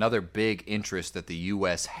 like, another big interest that the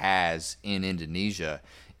U.S. has in Indonesia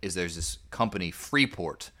is there's this company,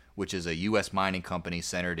 Freeport, which is a U.S. mining company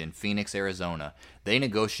centered in Phoenix, Arizona. They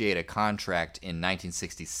negotiate a contract in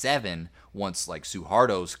 1967, once like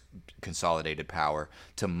Suharto's consolidated power,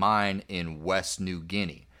 to mine in West New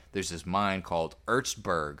Guinea. There's this mine called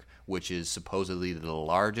Ertsberg, which is supposedly the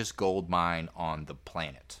largest gold mine on the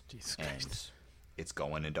planet. Jesus and Christ. It's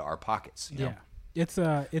going into our pockets. You know? It's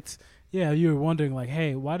you were wondering like,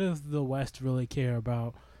 hey, why does the West really care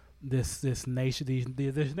about this nation?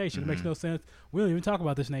 This nation. It makes no sense. We don't even talk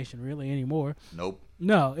about this nation really anymore. Nope.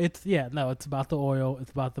 No, it's about the oil.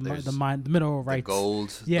 It's about the mine, the mineral rights, the gold,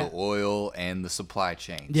 the oil, and the supply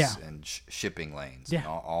chains, and shipping lanes, and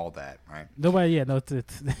all that, right?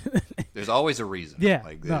 It's there's always a reason. Yeah,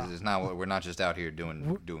 like there's not. We're not just out here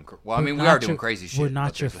doing. Well, I mean, we are doing crazy shit. We're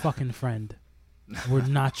not your fucking friend. We're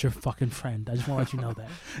not your fucking friend. I just want to let you know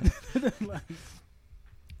that.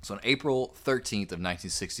 So on April 13th of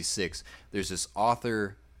 1966, there's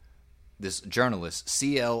this journalist,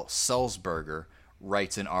 C.L. Sulzberger,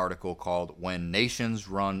 writes an article called When Nations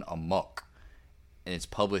Run Amok, and it's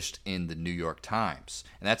published in the New York Times.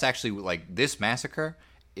 And that's actually, like, this massacre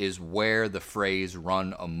is where the phrase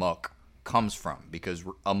run amok comes from, because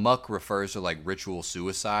amok refers to, like, ritual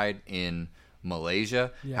suicide in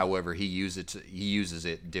Malaysia. However, he uses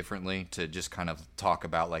it differently to just kind of talk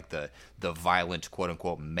about like the violent quote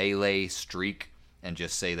unquote melee streak, and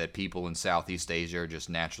just say that people in Southeast Asia are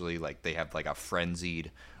just naturally like they have like a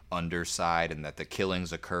frenzied underside, and that the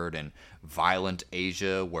killings occurred in violent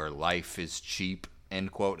Asia where life is cheap,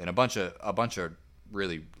 end quote, and a bunch of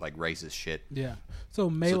really like racist shit. Yeah.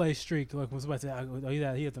 So melee streak, like was about to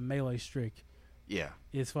say, he has a melee streak. Yeah.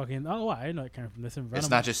 It's fucking. Oh, wow, I didn't know it came from this environment. It's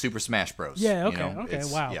not just Super Smash Bros. Yeah. Okay. You know? Okay.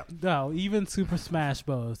 Wow. Yeah. No, even Super Smash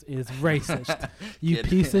Bros. Is racist. You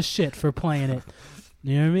piece of shit for playing it.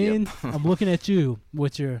 You know what I mean? Yep. I'm looking at you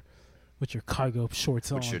with your cargo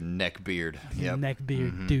shorts on. With your neck beard. Your neck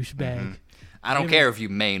beard, douchebag. Mm-hmm. I don't care if you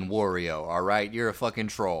main Wario. All right, you're a fucking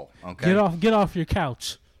troll. Okay. Get off your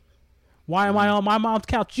couch. Why am I on my mom's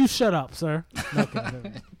couch? You shut up, sir.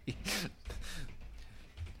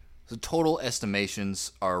 The total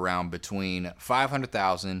estimations are around between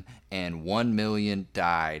 500,000 and 1 million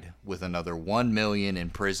died, with another 1 million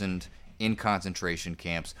imprisoned in concentration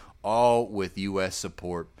camps, all with U.S.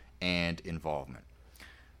 support and involvement.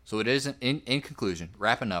 So it isn't, in conclusion,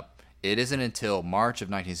 wrapping up, it isn't until March of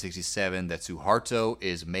 1967 that Suharto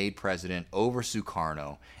is made president over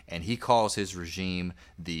Sukarno, and he calls his regime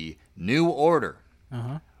the New Order.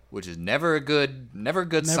 which is never a good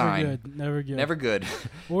sign. Never good.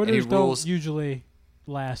 Orders don't usually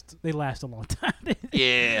last. They last a long time.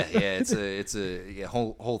 It's a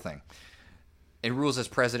whole thing. And rules as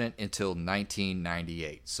president until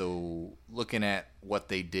 1998. So looking at what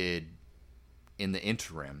they did in the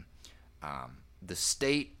interim, the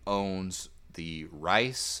state owns the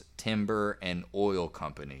rice, timber, and oil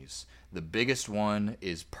companies. The biggest one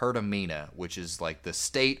is Pertamina, which is like the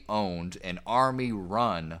state-owned and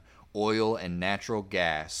army-run oil and natural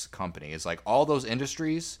gas company. It's like all those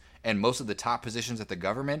industries and most of the top positions at the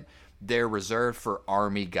government, they're reserved for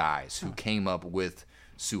army guys who came up with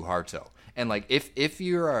Suharto. And like if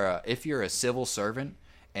you're a civil servant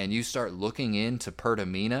and you start looking into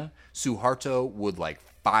Pertamina, Suharto would like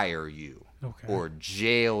fire you or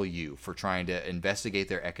jail you for trying to investigate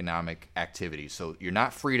their economic activities. So you're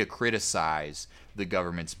not free to criticize the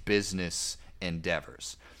government's business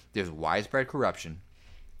endeavors. There's widespread corruption,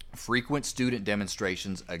 frequent student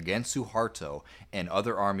demonstrations against Suharto and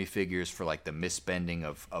other army figures for like the misspending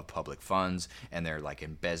of public funds, and they're like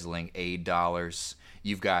embezzling aid dollars.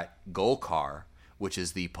 You've got Golkar, which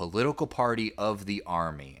is the political party of the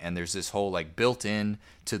army, and there's this whole like built in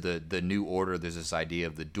to the new order, there's this idea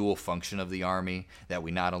of the dual function of the army, that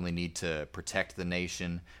we not only need to protect the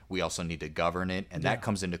nation, we also need to govern it, and that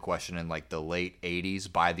comes into question in like the late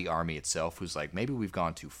 80s by the army itself, who's like, maybe we've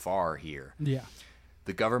gone too far here.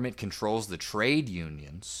 The government controls the trade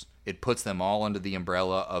unions. It puts them all under the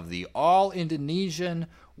umbrella of the All Indonesian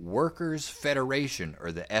Workers Federation,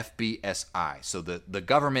 or the FBSI. So the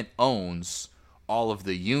government owns all of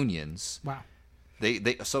the unions. Wow.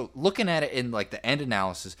 So looking at it in like the end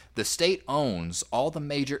analysis, the state owns all the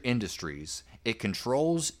major industries. It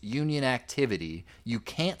controls union activity. You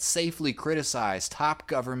can't safely criticize top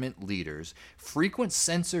government leaders. Frequent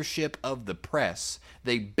censorship of the press.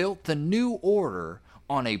 They built the new order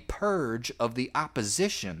on a purge of the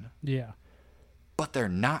opposition. Yeah. But they're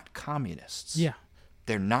not communists. Yeah.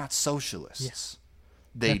 They're not socialists.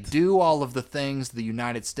 They do all of the things the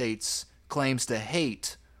United States claims to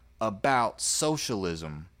hate about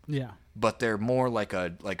socialism. Yeah. But they're more like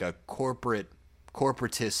a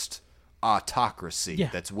corporatist autocracy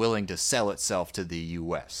that's willing to sell itself to the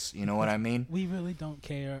U.S. You know what I mean? We really don't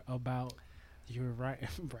care about your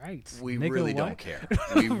rights. We really don't care.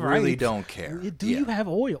 We really don't care. Do you have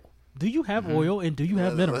oil? Do you have oil, and do you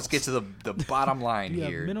have minerals? Let's get to the bottom line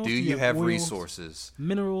here. Do you have resources?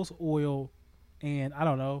 Minerals, oil, and I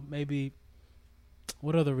don't know, maybe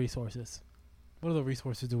what other resources? What other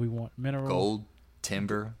resources do we want? Minerals, gold,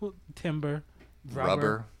 timber,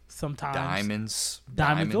 rubber, sometimes diamonds.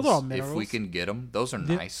 Those are all minerals. If we can get them, those are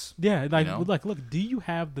nice. Yeah, like look. Do you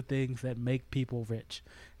have the things that make people rich?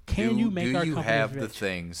 Can you make our companies rich? Do you have the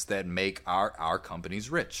things that make our companies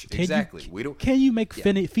rich? Exactly. We don't. Can you make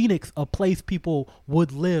Phoenix a place people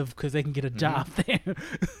would live because they can get a job there,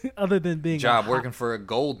 other than being working for a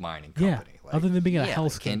gold mining company? Yeah. Other than being a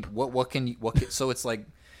hellscape. So it's like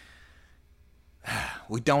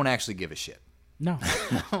we don't actually give a shit. No,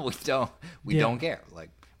 we don't. We don't care. Like,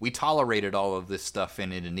 we tolerated all of this stuff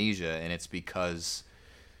in Indonesia, and it's because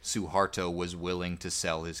Suharto was willing to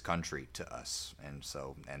sell his country to us, and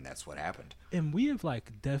that's what happened. And we have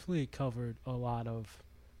like definitely covered a lot of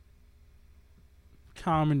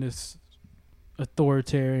communist,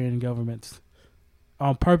 authoritarian governments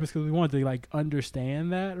on purpose because we wanted to like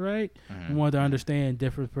understand that, right? We wanted to understand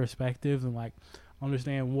different perspectives and like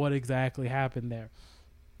understand what exactly happened there.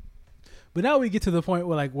 But now we get to the point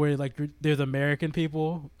where there's American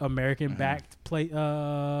people, American-backed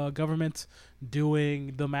governments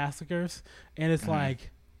doing the massacres, and it's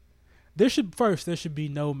like there should be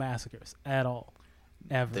no massacres at all,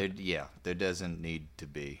 ever. There doesn't need to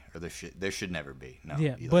be, or there should never be. No,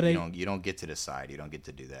 you don't get to decide. You don't get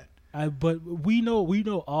to do that. But we know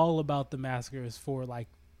all about the massacres for like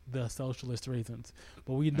the socialist reasons,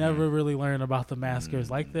 but we never really learn about the massacres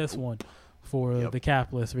like this one. For the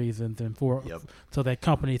capitalist reasons and so that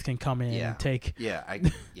companies can come in and take.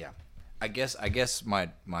 I guess my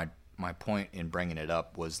point in bringing it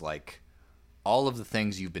up was like all of the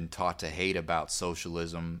things you've been taught to hate about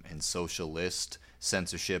socialism and socialist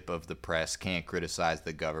censorship of the press, can't criticize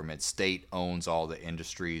the government, state owns all the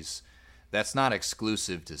industries. That's not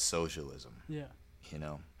exclusive to socialism. Yeah. You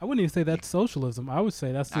know, I wouldn't even say that's socialism. I would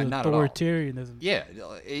say that's the authoritarianism. Yeah.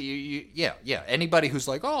 Anybody who's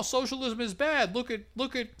like, "Oh, socialism is bad. Look at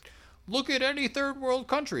look at any third world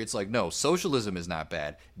country. It's like, no, socialism is not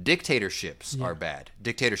bad. Dictatorships are bad.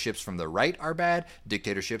 Dictatorships from the right are bad.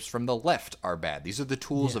 Dictatorships from the left are bad. These are the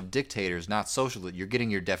tools of dictators, not socialists. You're getting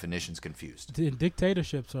your definitions confused.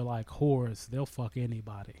 Dictatorships are like whores. They'll fuck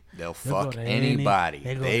anybody. They'll fuck anybody.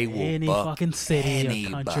 They will any fuck fucking city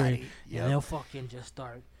anybody. or country, and they'll fucking just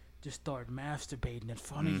start masturbating in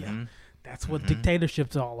front of you. That's what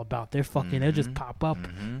dictatorships are all about. They're fucking. They'll just pop up.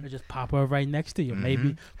 They just pop up right next to you.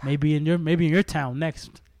 Maybe in your town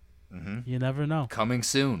next. You never know. Coming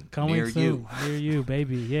soon. Near you,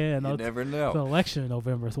 baby. Yeah, you never know. The election in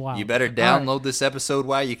November is wild. You better download this episode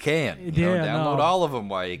while you can. Download all of them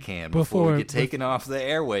while you can before we get taken off the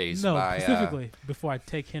airways. No, specifically before I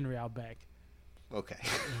take Henry out back. Okay.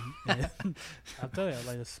 I'll tell you,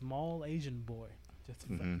 like a small Asian boy,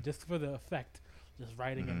 just for the effect. Just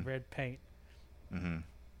writing in red paint.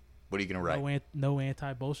 What are you gonna write? No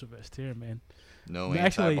anti-Bolshevist here, man. No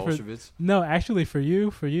anti-Bolsheviks? No, actually, for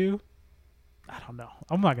you, I don't know.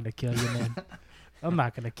 I'm not gonna kill you, man. I'm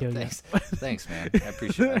not gonna kill you. Thanks, man. I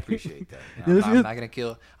appreciate that. I'm not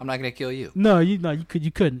gonna kill you. No, you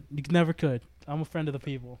couldn't. You never could. I'm a friend of the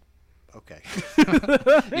people. Okay.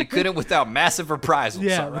 You couldn't without massive reprisals.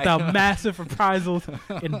 Yeah, right? Without massive reprisals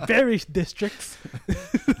in various districts.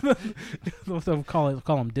 We'll call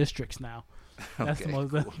them districts now. That's the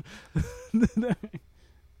most. Cool.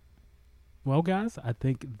 Well, guys, I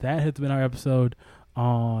think that has been our episode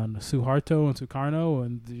on Suharto and Sukarno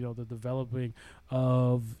and the developing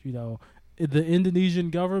of the Indonesian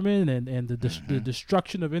government and the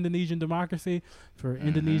destruction of Indonesian democracy for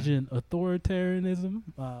Indonesian authoritarianism.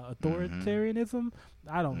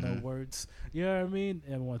 I don't know words. You know what I mean?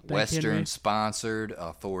 And Western-sponsored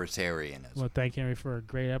authoritarianism. I want to thank Henry for a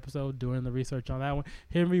great episode, doing the research on that one.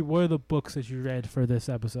 Henry, what are the books that you read for this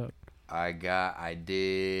episode? I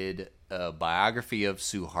did a biography of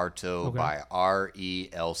Suharto by R.E.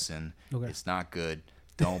 Elson. Okay. It's not good.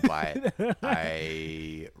 Don't buy it.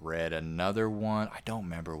 I read another one. I don't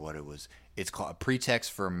remember what it was. It's called A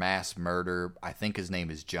Pretext for Mass Murder. I think his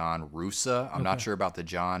name is John Rusa. I'm not sure about the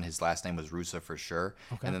John. His last name was Rusa for sure.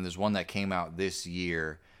 Okay. And then there's one that came out this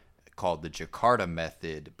year called The Jakarta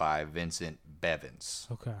Method by Vincent Bevins.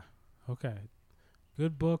 Okay.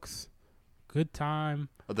 Good books. Good time.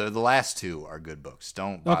 The last two are good books.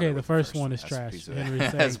 Don't bother Okay, the first one is trash.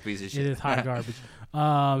 That's a piece of shit. It is hot garbage.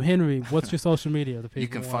 Henry, what's your social media? You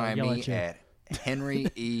can find me at Henry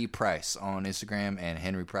E. Price on Instagram and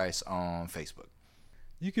Henry Price on Facebook.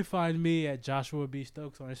 You can find me at Joshua B.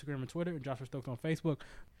 Stokes on Instagram and Twitter, and Joshua Stokes on Facebook.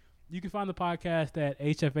 You can find the podcast at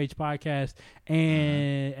HFH Podcast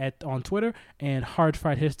and on Twitter, and Hard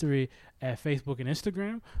Fight History at Facebook and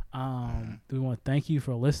Instagram. We want to thank you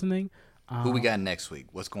for listening. Who we got next week?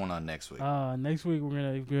 What's going on next week? Next week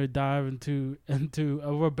we're gonna dive into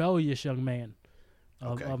a rebellious young man,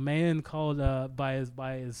 a man called by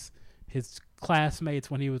his classmates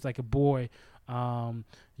when he was like a boy, young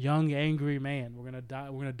angry man. We're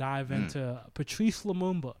gonna dive into Patrice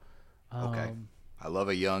Lumumba. I love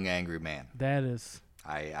a young angry man. That is.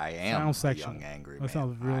 I am a young angry man. That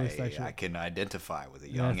sounds really sexual. I can identify with a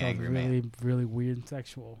young angry man. Really weird and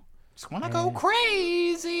sexual. Just want to go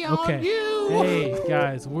crazy on you. Hey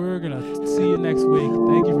guys, we're gonna see you next week.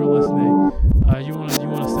 Thank you for listening. You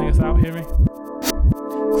wanna sing us out, Henry?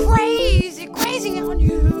 Crazy on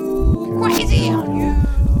you. Crazy on you.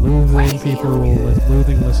 Losing people,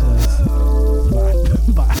 losing listeners.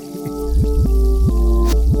 Bye.